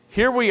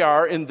 Here we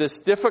are in this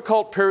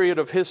difficult period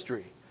of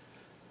history.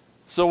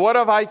 So what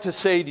have I to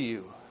say to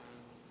you?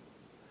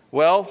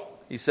 Well,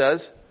 he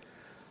says,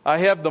 I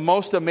have the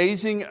most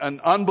amazing and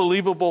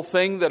unbelievable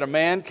thing that a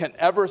man can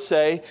ever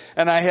say,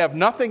 and I have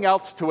nothing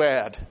else to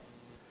add.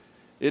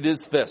 It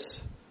is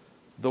this: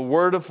 the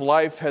word of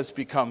life has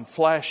become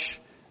flesh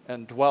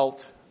and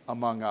dwelt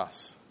among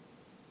us.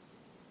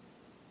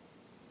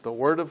 The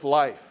word of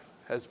life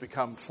has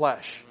become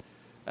flesh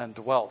and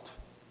dwelt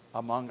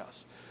among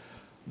us.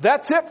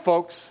 That's it,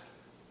 folks.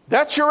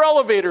 That's your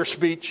elevator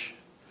speech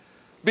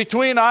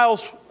between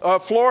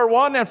floor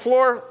 1 and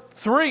floor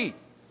 3.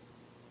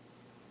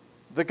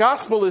 The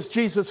gospel is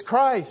Jesus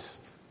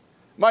Christ.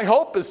 My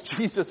hope is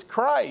Jesus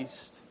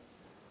Christ.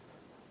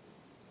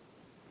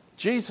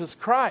 Jesus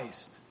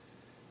Christ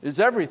is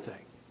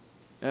everything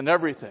and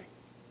everything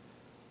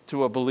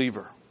to a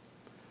believer.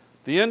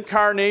 The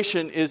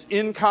incarnation is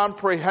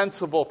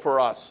incomprehensible for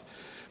us.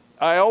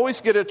 I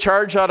always get a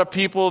charge out of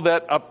people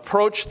that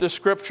approach the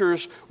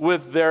scriptures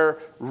with their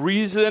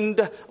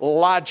reasoned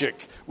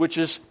logic, which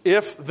is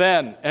if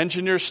then.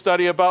 Engineers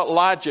study about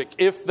logic.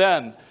 If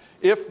then,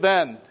 if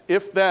then,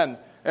 if then.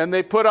 And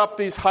they put up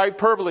these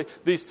hyperbole,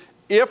 these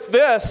if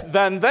this,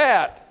 then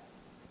that.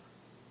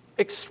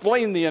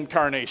 Explain the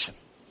incarnation.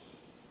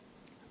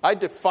 I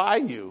defy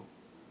you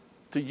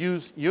to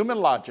use human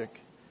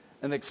logic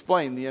and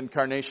explain the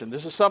incarnation.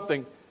 This is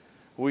something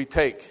we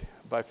take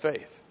by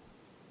faith.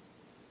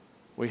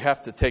 We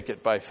have to take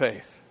it by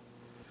faith.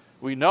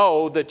 We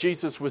know that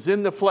Jesus was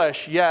in the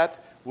flesh,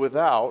 yet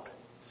without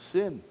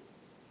sin.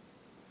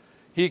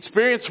 He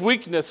experienced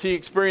weakness, he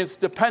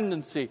experienced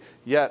dependency,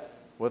 yet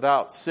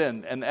without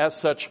sin. And as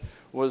such,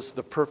 was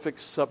the perfect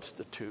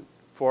substitute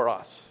for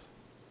us.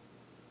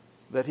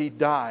 That he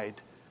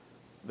died,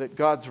 that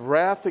God's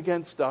wrath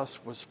against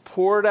us was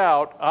poured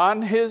out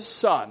on his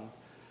Son,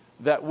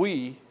 that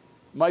we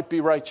might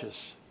be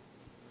righteous.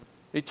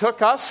 He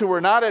took us who were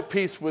not at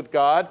peace with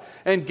God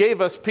and gave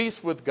us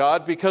peace with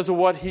God because of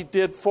what he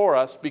did for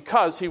us,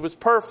 because he was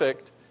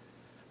perfect,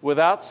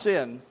 without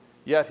sin,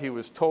 yet he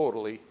was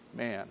totally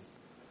man.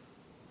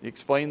 You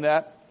explain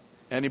that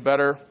any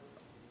better?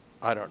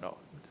 I don't know.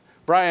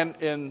 Brian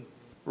in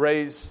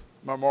Ray's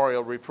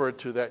memorial referred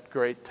to that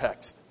great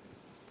text.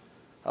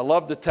 I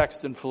love the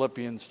text in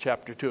Philippians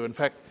chapter 2. In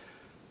fact,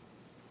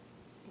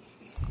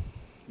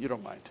 you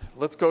don't mind.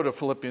 Let's go to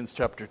Philippians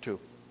chapter 2.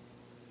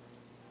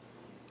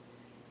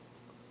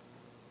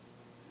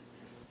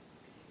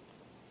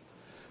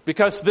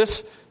 Because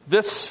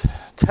this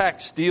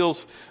text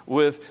deals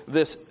with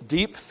this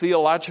deep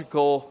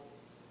theological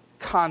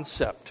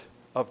concept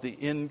of the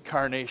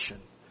incarnation.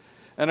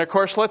 And of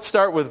course, let's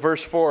start with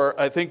verse 4.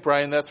 I think,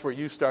 Brian, that's where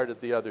you started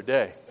the other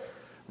day.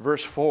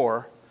 Verse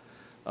 4.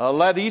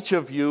 Let each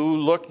of you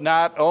look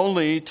not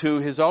only to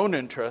his own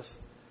interest,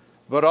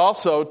 but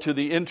also to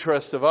the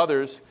interest of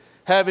others,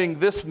 having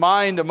this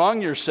mind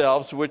among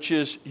yourselves, which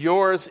is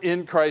yours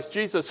in Christ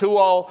Jesus, who,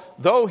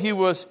 although he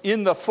was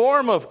in the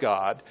form of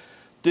God,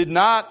 did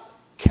not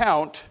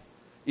count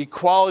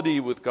equality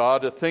with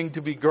God a thing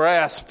to be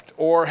grasped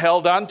or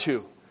held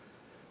onto,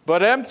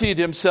 but emptied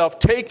himself,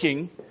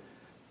 taking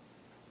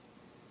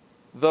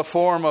the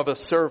form of a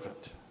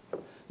servant.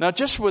 Now,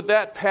 just with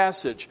that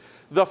passage,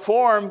 the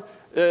form,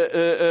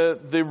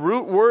 the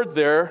root word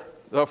there,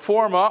 the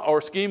forma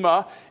or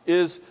schema,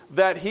 is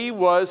that he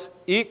was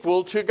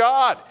equal to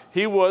God.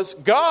 He was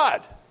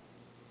God.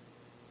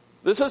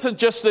 This isn't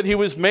just that he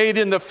was made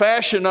in the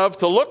fashion of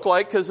to look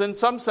like, because in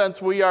some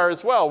sense we are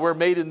as well. We're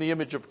made in the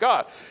image of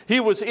God. He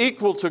was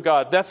equal to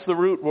God. That's the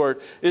root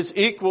word, is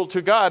equal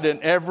to God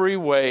in every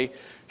way,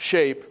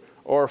 shape,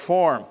 or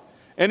form.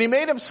 And he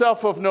made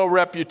himself of no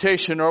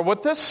reputation, or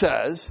what this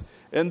says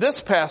in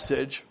this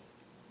passage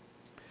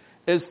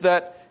is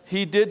that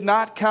he did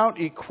not count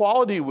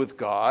equality with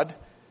God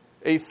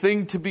a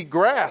thing to be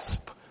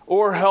grasped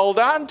or held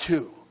on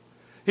to.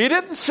 He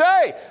didn't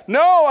say,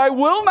 no, I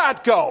will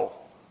not go.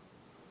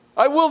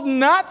 I will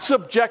not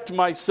subject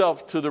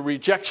myself to the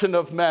rejection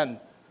of men,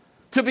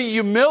 to be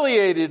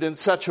humiliated in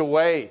such a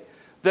way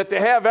that to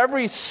have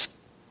every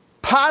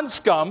pond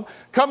scum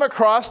come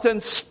across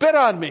and spit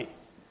on me.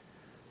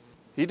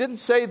 He didn't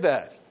say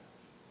that.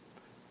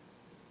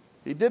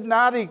 He did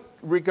not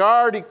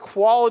regard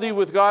equality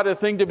with God a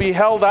thing to be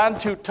held on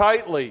to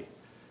tightly.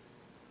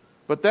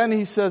 But then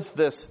he says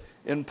this,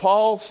 in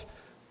Paul's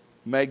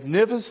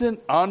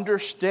magnificent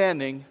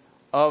understanding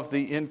of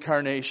the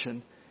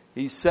incarnation,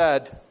 he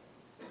said,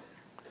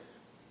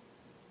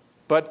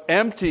 but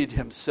emptied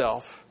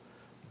himself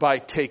by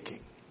taking.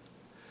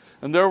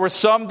 And there were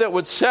some that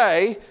would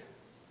say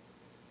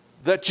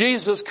that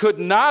Jesus could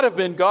not have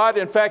been God.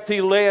 In fact,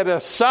 he laid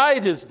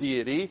aside his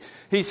deity.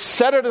 He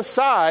set it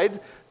aside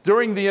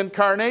during the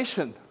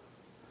incarnation.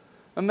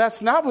 And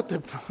that's not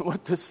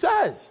what this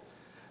says.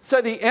 It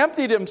said he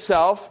emptied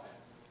himself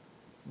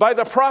by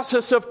the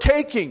process of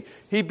taking.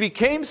 He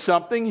became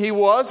something he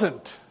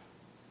wasn't.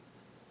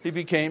 He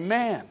became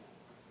man.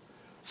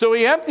 So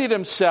he emptied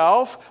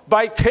himself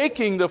by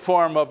taking the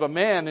form of a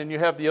man. And you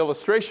have the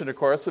illustration, of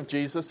course, of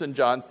Jesus in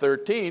John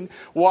 13,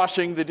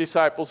 washing the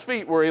disciples'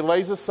 feet, where he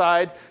lays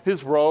aside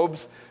his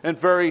robes and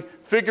very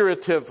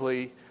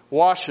figuratively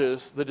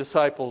washes the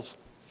disciples'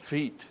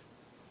 feet.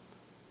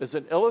 As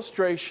an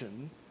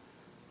illustration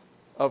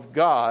of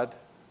God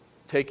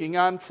taking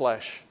on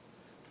flesh,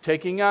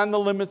 taking on the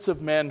limits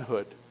of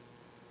manhood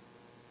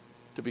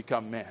to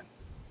become man.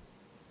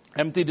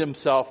 Emptied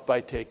himself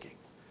by taking.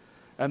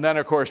 And then,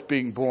 of course,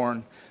 being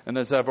born, and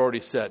as I've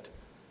already said,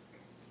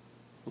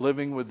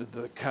 living with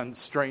the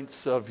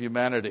constraints of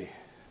humanity.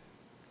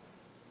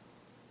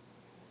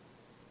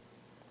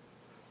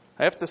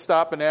 I have to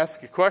stop and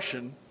ask a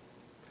question.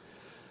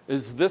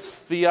 Is this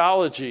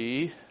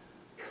theology,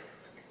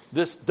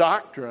 this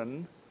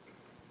doctrine,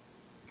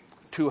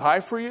 too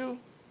high for you?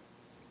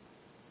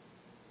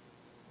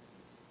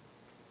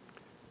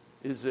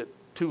 Is it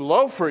too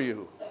low for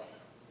you?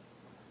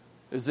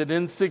 Is it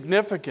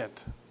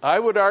insignificant? I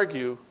would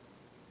argue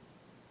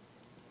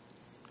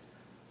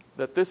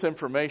that this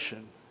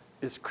information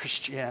is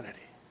Christianity.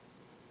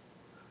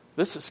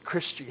 This is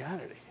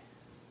Christianity.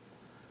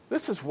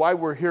 This is why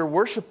we're here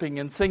worshiping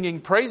and singing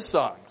praise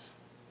songs.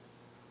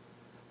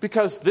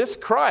 Because this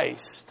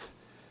Christ,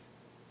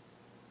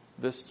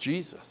 this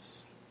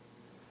Jesus,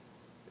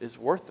 is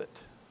worth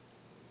it.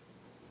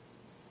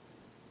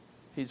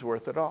 He's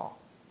worth it all.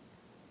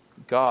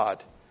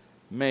 God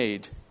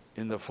made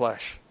in the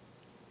flesh.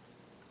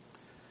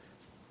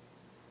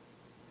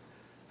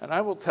 And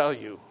I will tell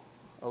you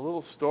a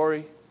little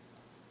story.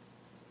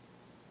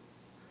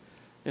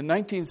 In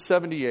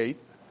 1978,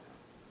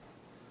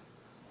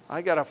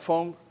 I got a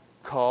phone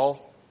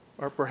call,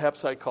 or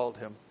perhaps I called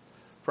him,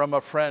 from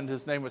a friend.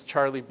 His name was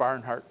Charlie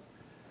Barnhart.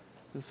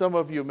 And some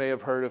of you may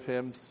have heard of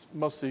him.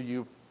 Most of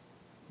you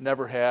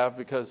never have,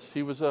 because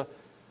he was a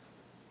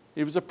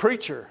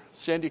preacher.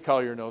 Sandy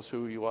Collier knows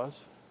who he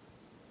was.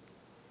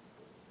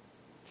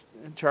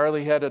 And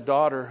Charlie had a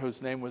daughter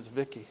whose name was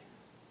Vicky.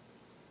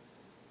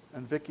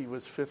 And Vicky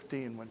was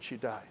 15 when she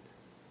died.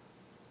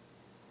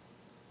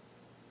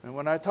 And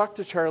when I talked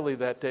to Charlie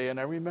that day, and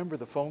I remember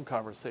the phone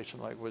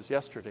conversation like it was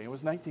yesterday, it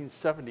was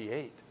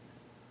 1978,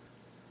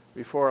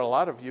 before a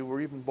lot of you were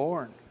even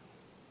born.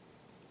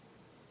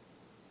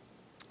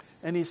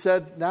 And he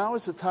said, now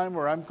is the time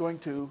where I'm going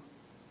to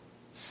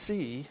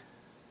see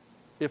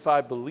if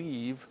I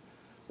believe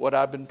what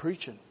I've been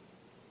preaching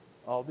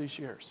all these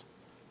years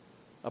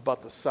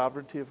about the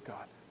sovereignty of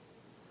God.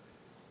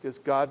 Because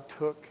God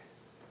took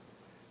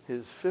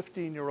his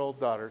 15-year-old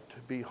daughter to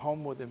be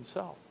home with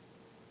himself.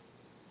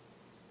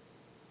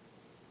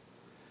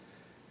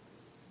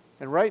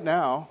 And right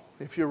now,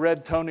 if you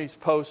read Tony's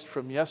post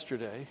from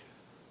yesterday,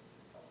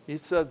 he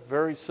said a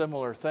very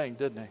similar thing,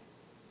 didn't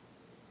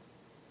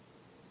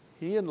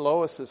he? He and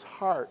Lois's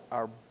heart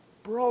are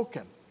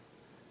broken,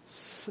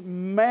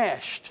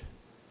 smashed,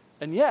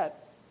 and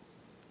yet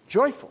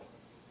joyful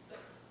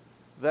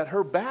that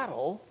her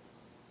battle,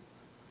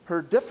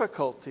 her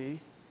difficulty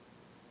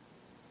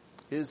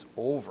is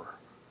over.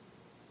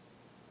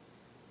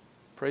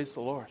 Praise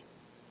the Lord.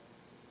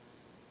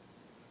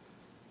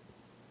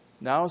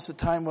 Now is the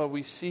time where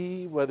we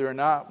see whether or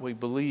not we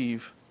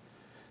believe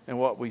in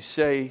what we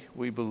say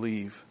we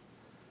believe.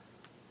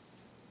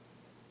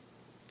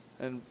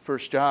 In 1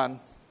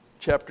 John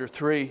chapter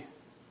 3,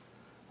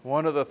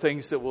 one of the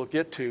things that we'll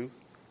get to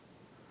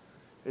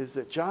is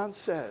that John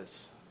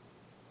says,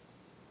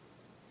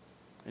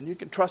 and you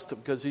can trust him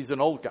because he's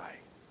an old guy,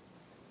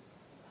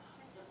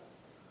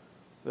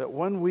 that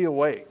when we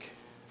awake,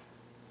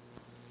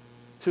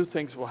 two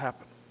things will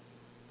happen.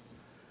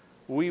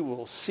 We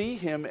will see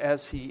him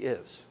as he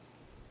is.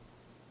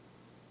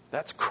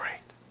 That's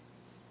great.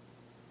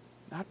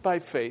 Not by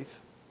faith,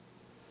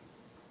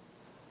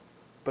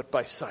 but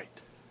by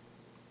sight.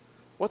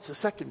 What's the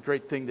second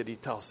great thing that he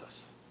tells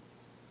us?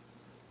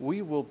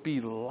 We will be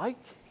like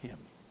him.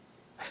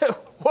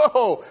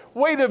 Whoa,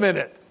 wait a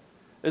minute.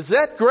 Is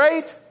that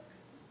great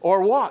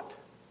or what?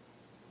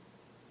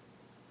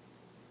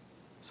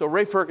 So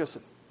Ray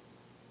Ferguson,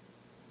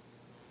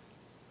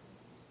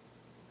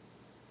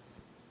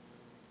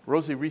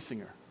 Rosie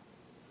Riesinger,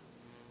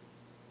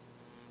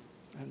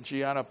 and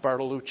Gianna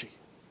Bartolucci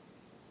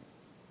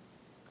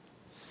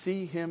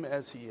see him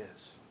as he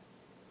is.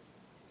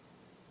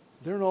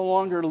 They're no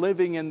longer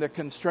living in the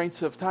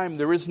constraints of time.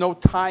 There is no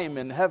time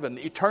in heaven.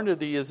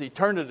 Eternity is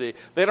eternity.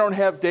 They don't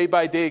have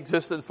day-by-day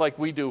existence like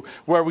we do,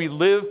 where we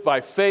live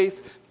by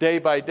faith day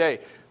by day.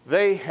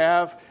 They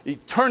have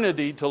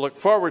eternity to look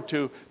forward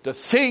to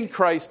seeing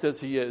Christ as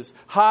he is,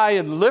 high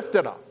and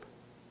lifted up,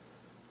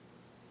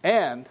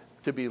 and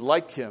to be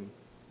like him.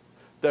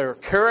 Their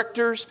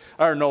characters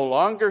are no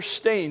longer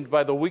stained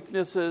by the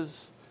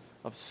weaknesses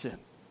of sin.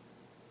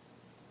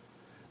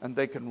 And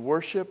they can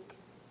worship.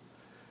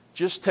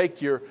 Just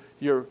take your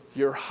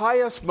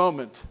highest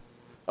moment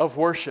of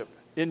worship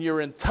in your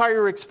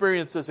entire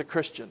experience as a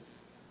Christian.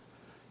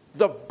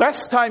 The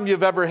best time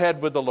you've ever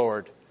had with the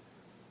Lord.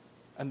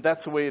 And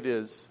that's the way it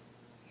is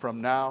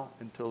from now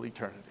until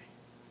eternity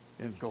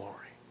in glory.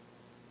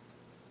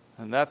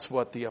 And that's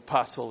what the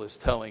apostle is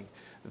telling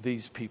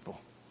these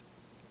people.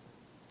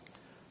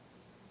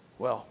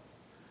 Well,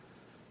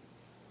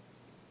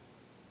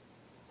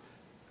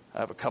 I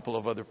have a couple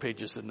of other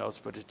pages of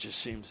notes, but it just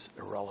seems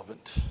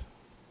irrelevant.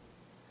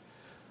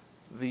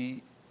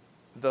 The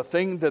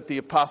thing that the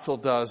apostle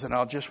does, and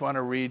I'll just want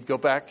to go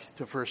back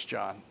to 1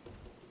 John.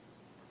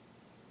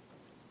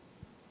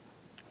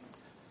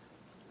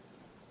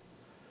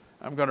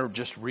 I'm going to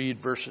just read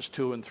verses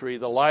 2 and 3.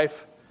 The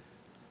life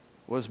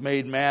was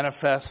made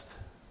manifest,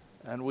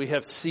 and we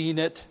have seen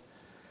it,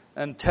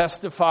 and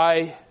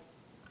testify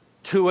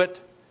to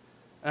it,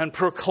 and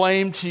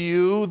proclaim to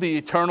you the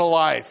eternal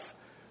life,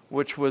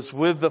 which was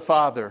with the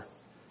Father.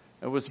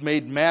 It was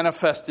made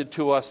manifested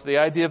to us. The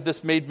idea of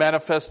this made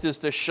manifest is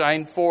to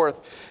shine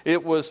forth.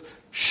 It was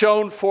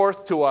shown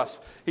forth to us.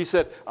 He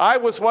said, I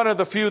was one of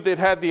the few that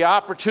had the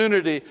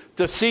opportunity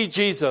to see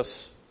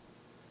Jesus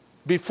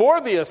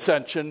before the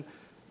ascension,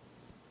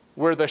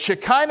 where the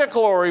Shekinah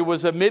glory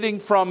was emitting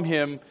from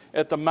him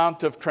at the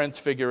Mount of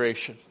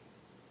Transfiguration.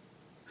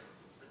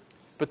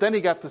 But then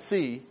he got to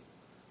see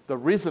the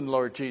risen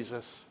Lord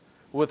Jesus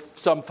with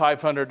some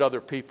 500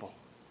 other people.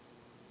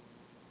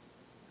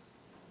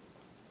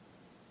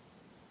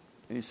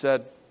 And he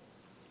said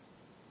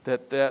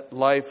that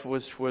life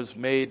was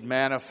made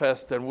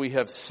manifest, and we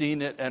have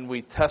seen it, and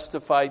we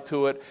testify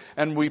to it,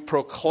 and we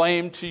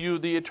proclaim to you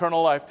the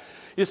eternal life.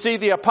 You see,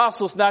 the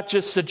apostle's not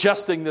just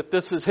suggesting that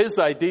this is his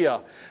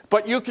idea,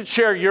 but you can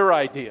share your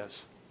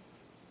ideas.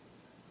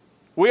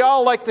 We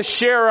all like to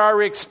share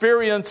our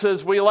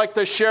experiences. We like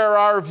to share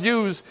our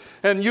views.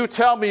 And you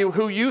tell me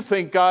who you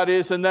think God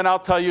is, and then I'll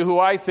tell you who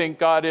I think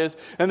God is.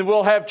 And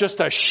we'll have just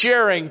a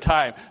sharing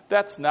time.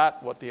 That's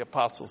not what the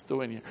apostle's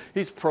doing here.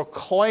 He's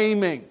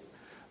proclaiming.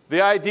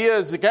 The idea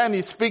is, again,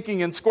 he's speaking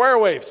in square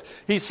waves.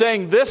 He's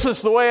saying, this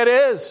is the way it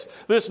is.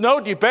 There's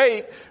no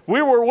debate.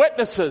 We were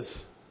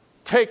witnesses.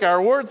 Take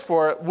our words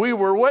for it. We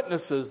were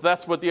witnesses.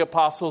 That's what the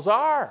apostles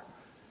are.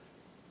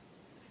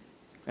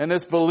 And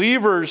as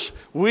believers,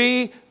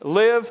 we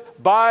live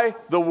by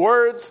the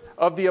words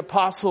of the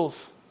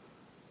apostles.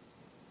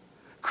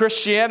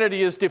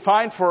 Christianity is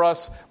defined for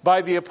us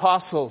by the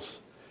apostles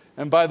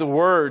and by the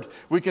word.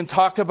 We can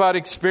talk about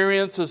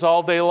experiences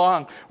all day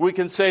long. We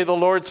can say the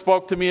Lord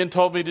spoke to me and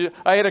told me to.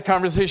 I had a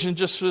conversation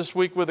just this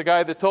week with a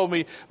guy that told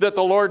me that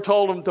the Lord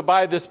told him to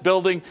buy this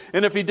building.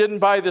 And if he didn't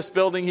buy this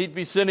building, he'd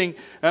be sinning.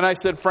 And I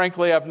said,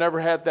 frankly, I've never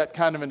had that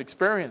kind of an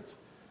experience.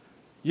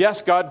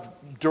 Yes, God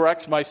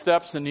directs my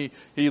steps and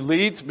He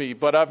leads me,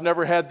 but I've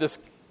never had this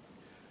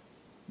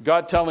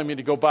God telling me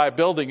to go buy a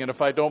building, and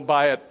if I don't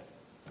buy it,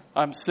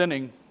 I'm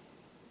sinning.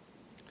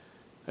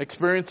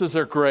 Experiences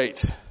are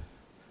great.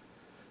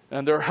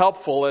 And they're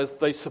helpful as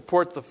they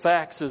support the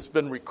facts that has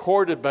been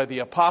recorded by the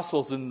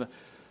apostles in the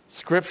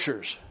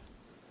Scriptures.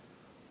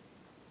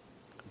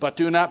 But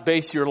do not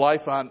base your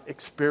life on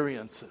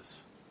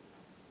experiences.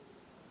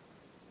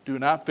 Do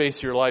not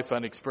base your life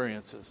on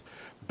experiences.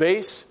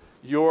 Base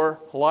your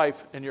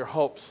life and your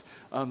hopes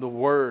on the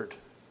Word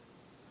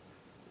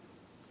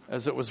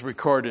as it was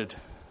recorded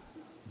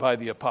by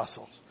the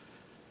apostles.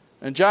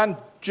 And John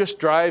just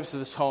drives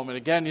this home. And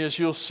again, as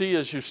you'll see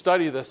as you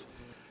study this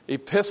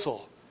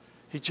epistle,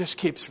 he just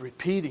keeps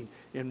repeating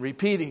and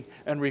repeating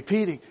and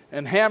repeating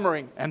and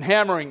hammering and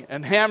hammering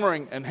and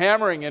hammering and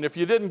hammering. And if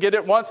you didn't get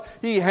it once,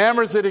 he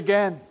hammers it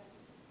again.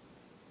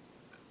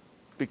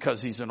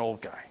 Because he's an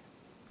old guy.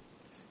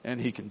 And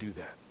he can do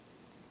that.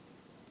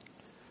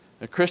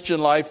 The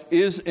Christian life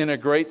is, in a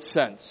great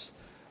sense,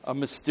 a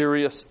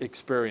mysterious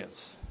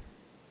experience.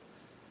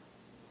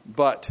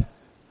 But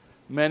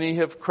many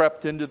have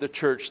crept into the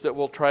church that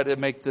will try to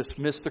make this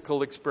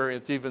mystical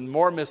experience even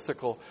more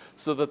mystical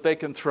so that they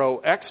can throw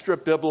extra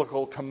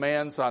biblical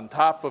commands on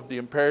top of the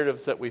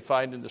imperatives that we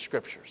find in the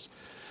Scriptures.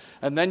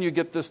 And then you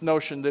get this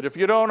notion that if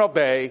you don't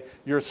obey,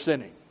 you're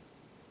sinning.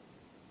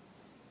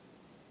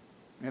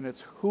 And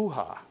it's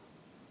hoo-ha.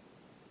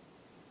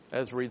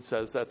 As Reed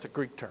says, that's a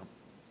Greek term.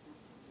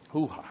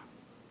 Hoo-ha.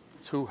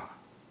 It's hoo-ha.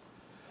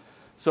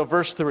 So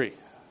verse 3,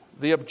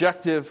 the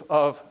objective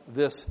of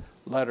this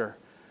letter.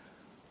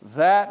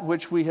 That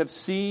which we have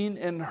seen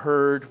and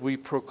heard, we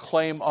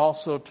proclaim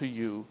also to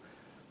you,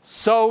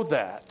 so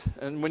that,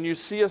 and when you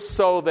see a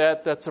so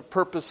that, that's a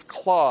purpose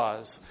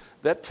clause.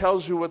 That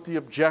tells you what the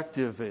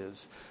objective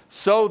is.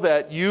 So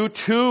that you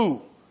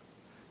too,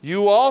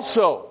 you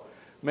also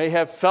may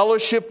have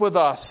fellowship with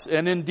us.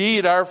 And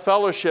indeed, our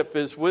fellowship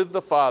is with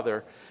the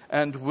Father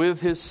and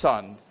with His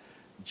Son,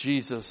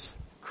 Jesus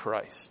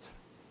Christ.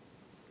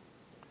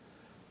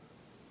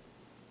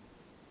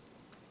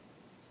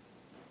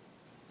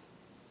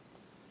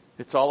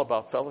 It's all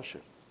about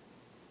fellowship.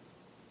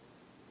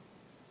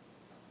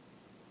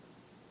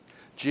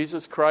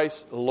 Jesus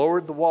Christ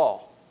lowered the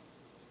wall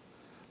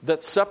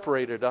that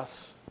separated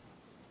us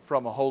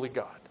from a holy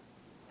God.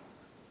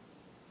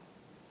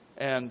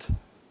 And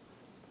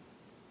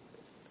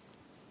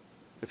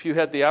if you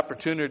had the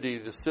opportunity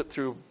to sit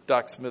through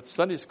Doc Smith's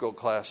Sunday school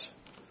class,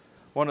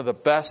 one of the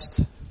best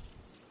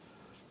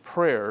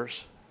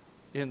prayers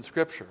in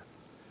Scripture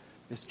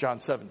is John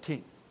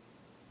 17.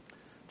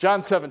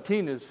 John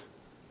 17 is...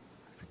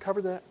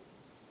 Cover that?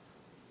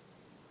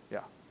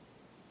 Yeah.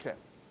 Okay.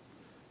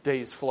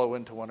 Days flow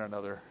into one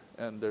another,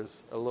 and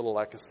there's a little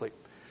lack of sleep.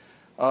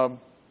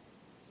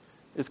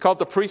 It's called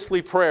the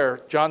priestly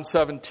prayer, John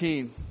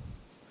 17.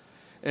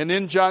 And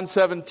in John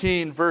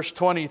 17, verse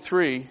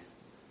 23,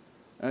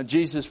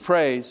 Jesus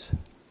prays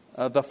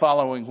the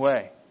following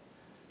way.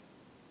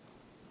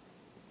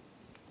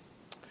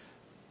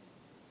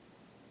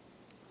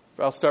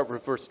 I'll start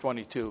with verse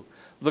 22.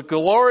 The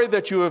glory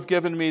that you have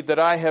given me, that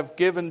I have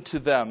given to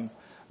them,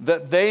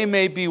 that they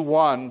may be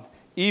one,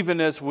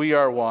 even as we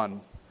are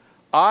one.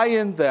 I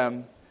in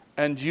them,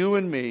 and you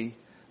in me,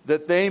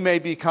 that they may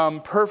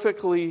become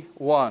perfectly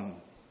one.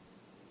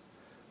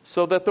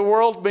 So that the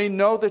world may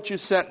know that you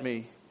sent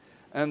me,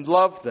 and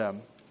loved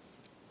them,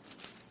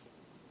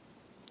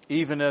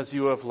 even as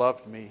you have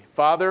loved me.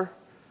 Father,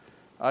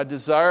 I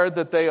desire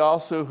that they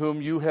also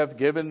whom you have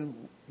given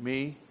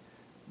me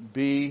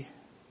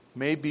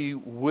may be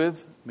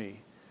with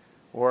me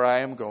where I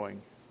am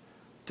going,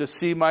 to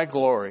see my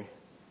glory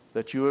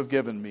that you have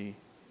given me,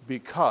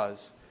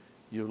 because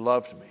you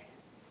loved me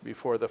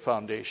before the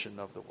foundation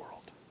of the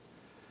world.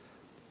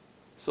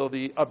 So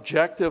the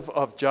objective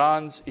of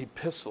John's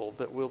epistle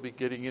that we'll be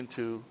getting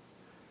into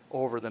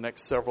over the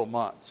next several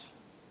months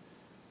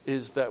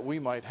is that we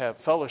might have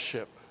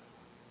fellowship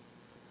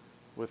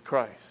with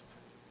Christ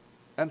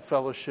and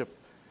fellowship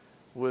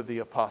with the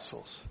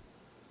apostles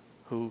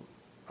who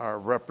are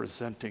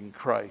representing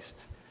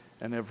Christ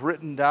and have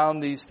written down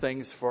these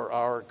things for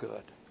our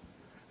good.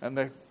 And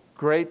the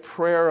great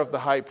prayer of the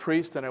high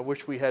priest, and I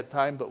wish we had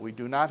time, but we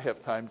do not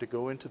have time to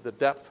go into the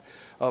depth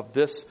of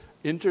this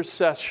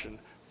intercession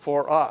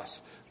for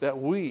us, that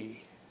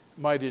we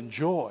might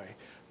enjoy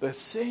the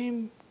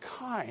same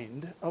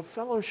kind of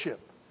fellowship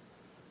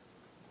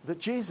that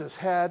Jesus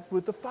had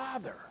with the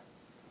Father.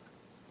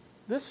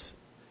 This,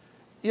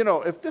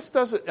 if this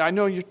doesn't, I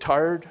know you're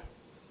tired.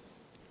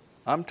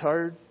 I'm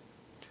tired.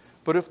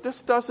 But if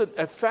this doesn't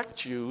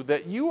affect you,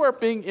 that you are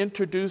being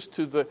introduced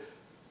to the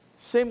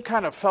same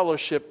kind of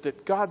fellowship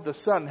that God the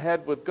Son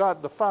had with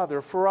God the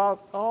Father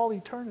throughout all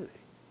eternity.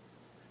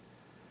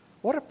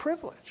 What a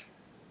privilege.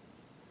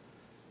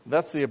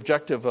 That's the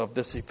objective of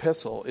this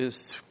epistle,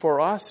 is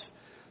for us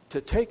to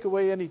take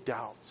away any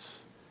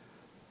doubts.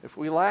 If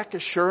we lack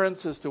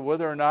assurance as to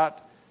whether or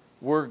not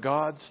we're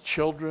God's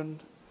children,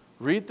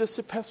 read this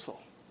epistle.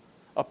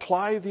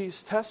 Apply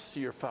these tests to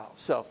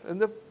yourself.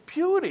 And the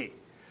beauty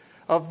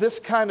of this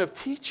kind of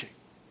teaching,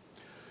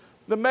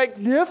 the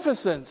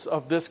magnificence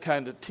of this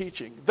kind of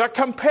teaching, the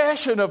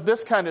compassion of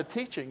this kind of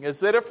teaching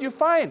is that if you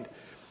find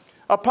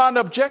upon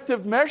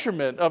objective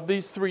measurement of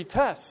these three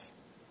tests,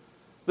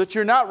 that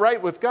you're not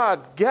right with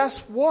God, guess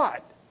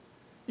what?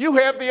 You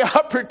have the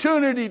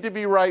opportunity to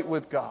be right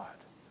with God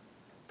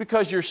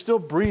because you're still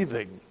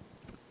breathing.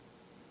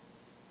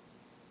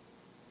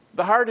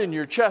 The heart in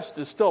your chest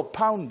is still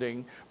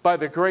pounding by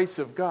the grace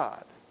of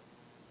God.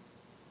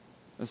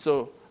 And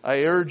so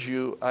I urge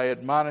you, I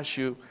admonish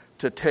you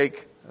to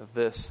take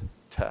this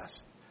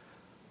test.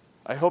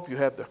 I hope you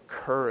have the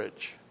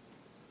courage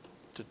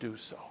to do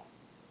so.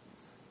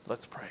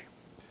 Let's pray.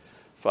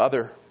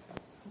 Father,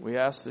 we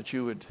ask that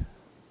you would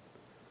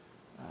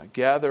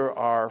gather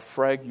our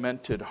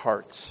fragmented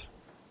hearts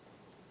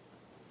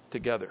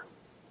together.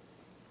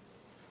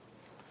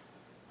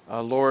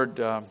 Lord,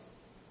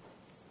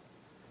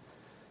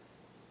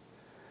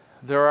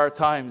 there are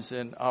times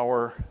in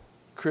our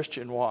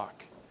Christian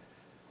walk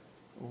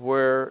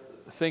where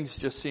things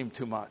just seem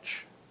too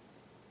much.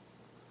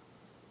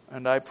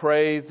 And I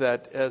pray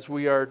that as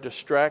we are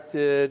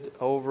distracted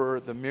over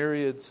the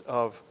myriads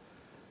of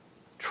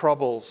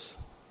troubles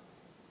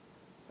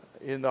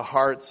in the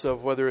hearts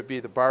of whether it be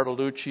the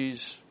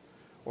Bartolucci's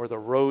or the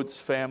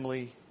Rhodes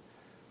family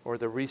or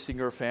the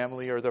Riesinger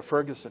family or the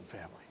Ferguson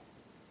family,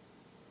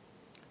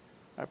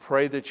 I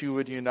pray that you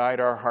would unite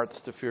our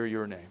hearts to fear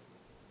your name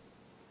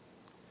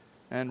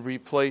and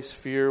replace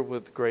fear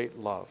with great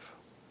love,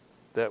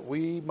 that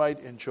we might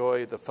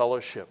enjoy the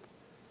fellowship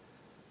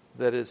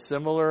that is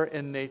similar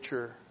in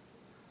nature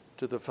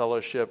to the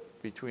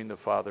fellowship between the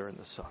Father and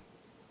the Son.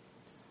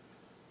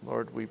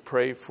 Lord, we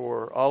pray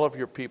for all of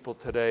your people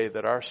today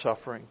that are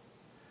suffering.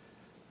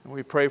 And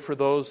we pray for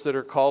those that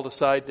are called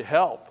aside to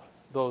help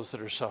those that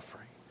are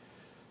suffering.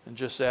 And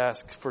just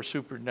ask for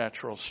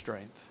supernatural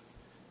strength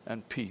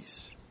and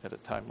peace at a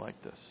time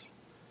like this.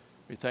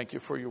 We thank you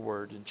for your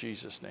word in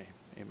Jesus' name.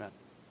 Amen.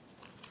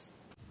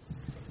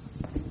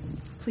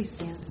 Please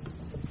stand.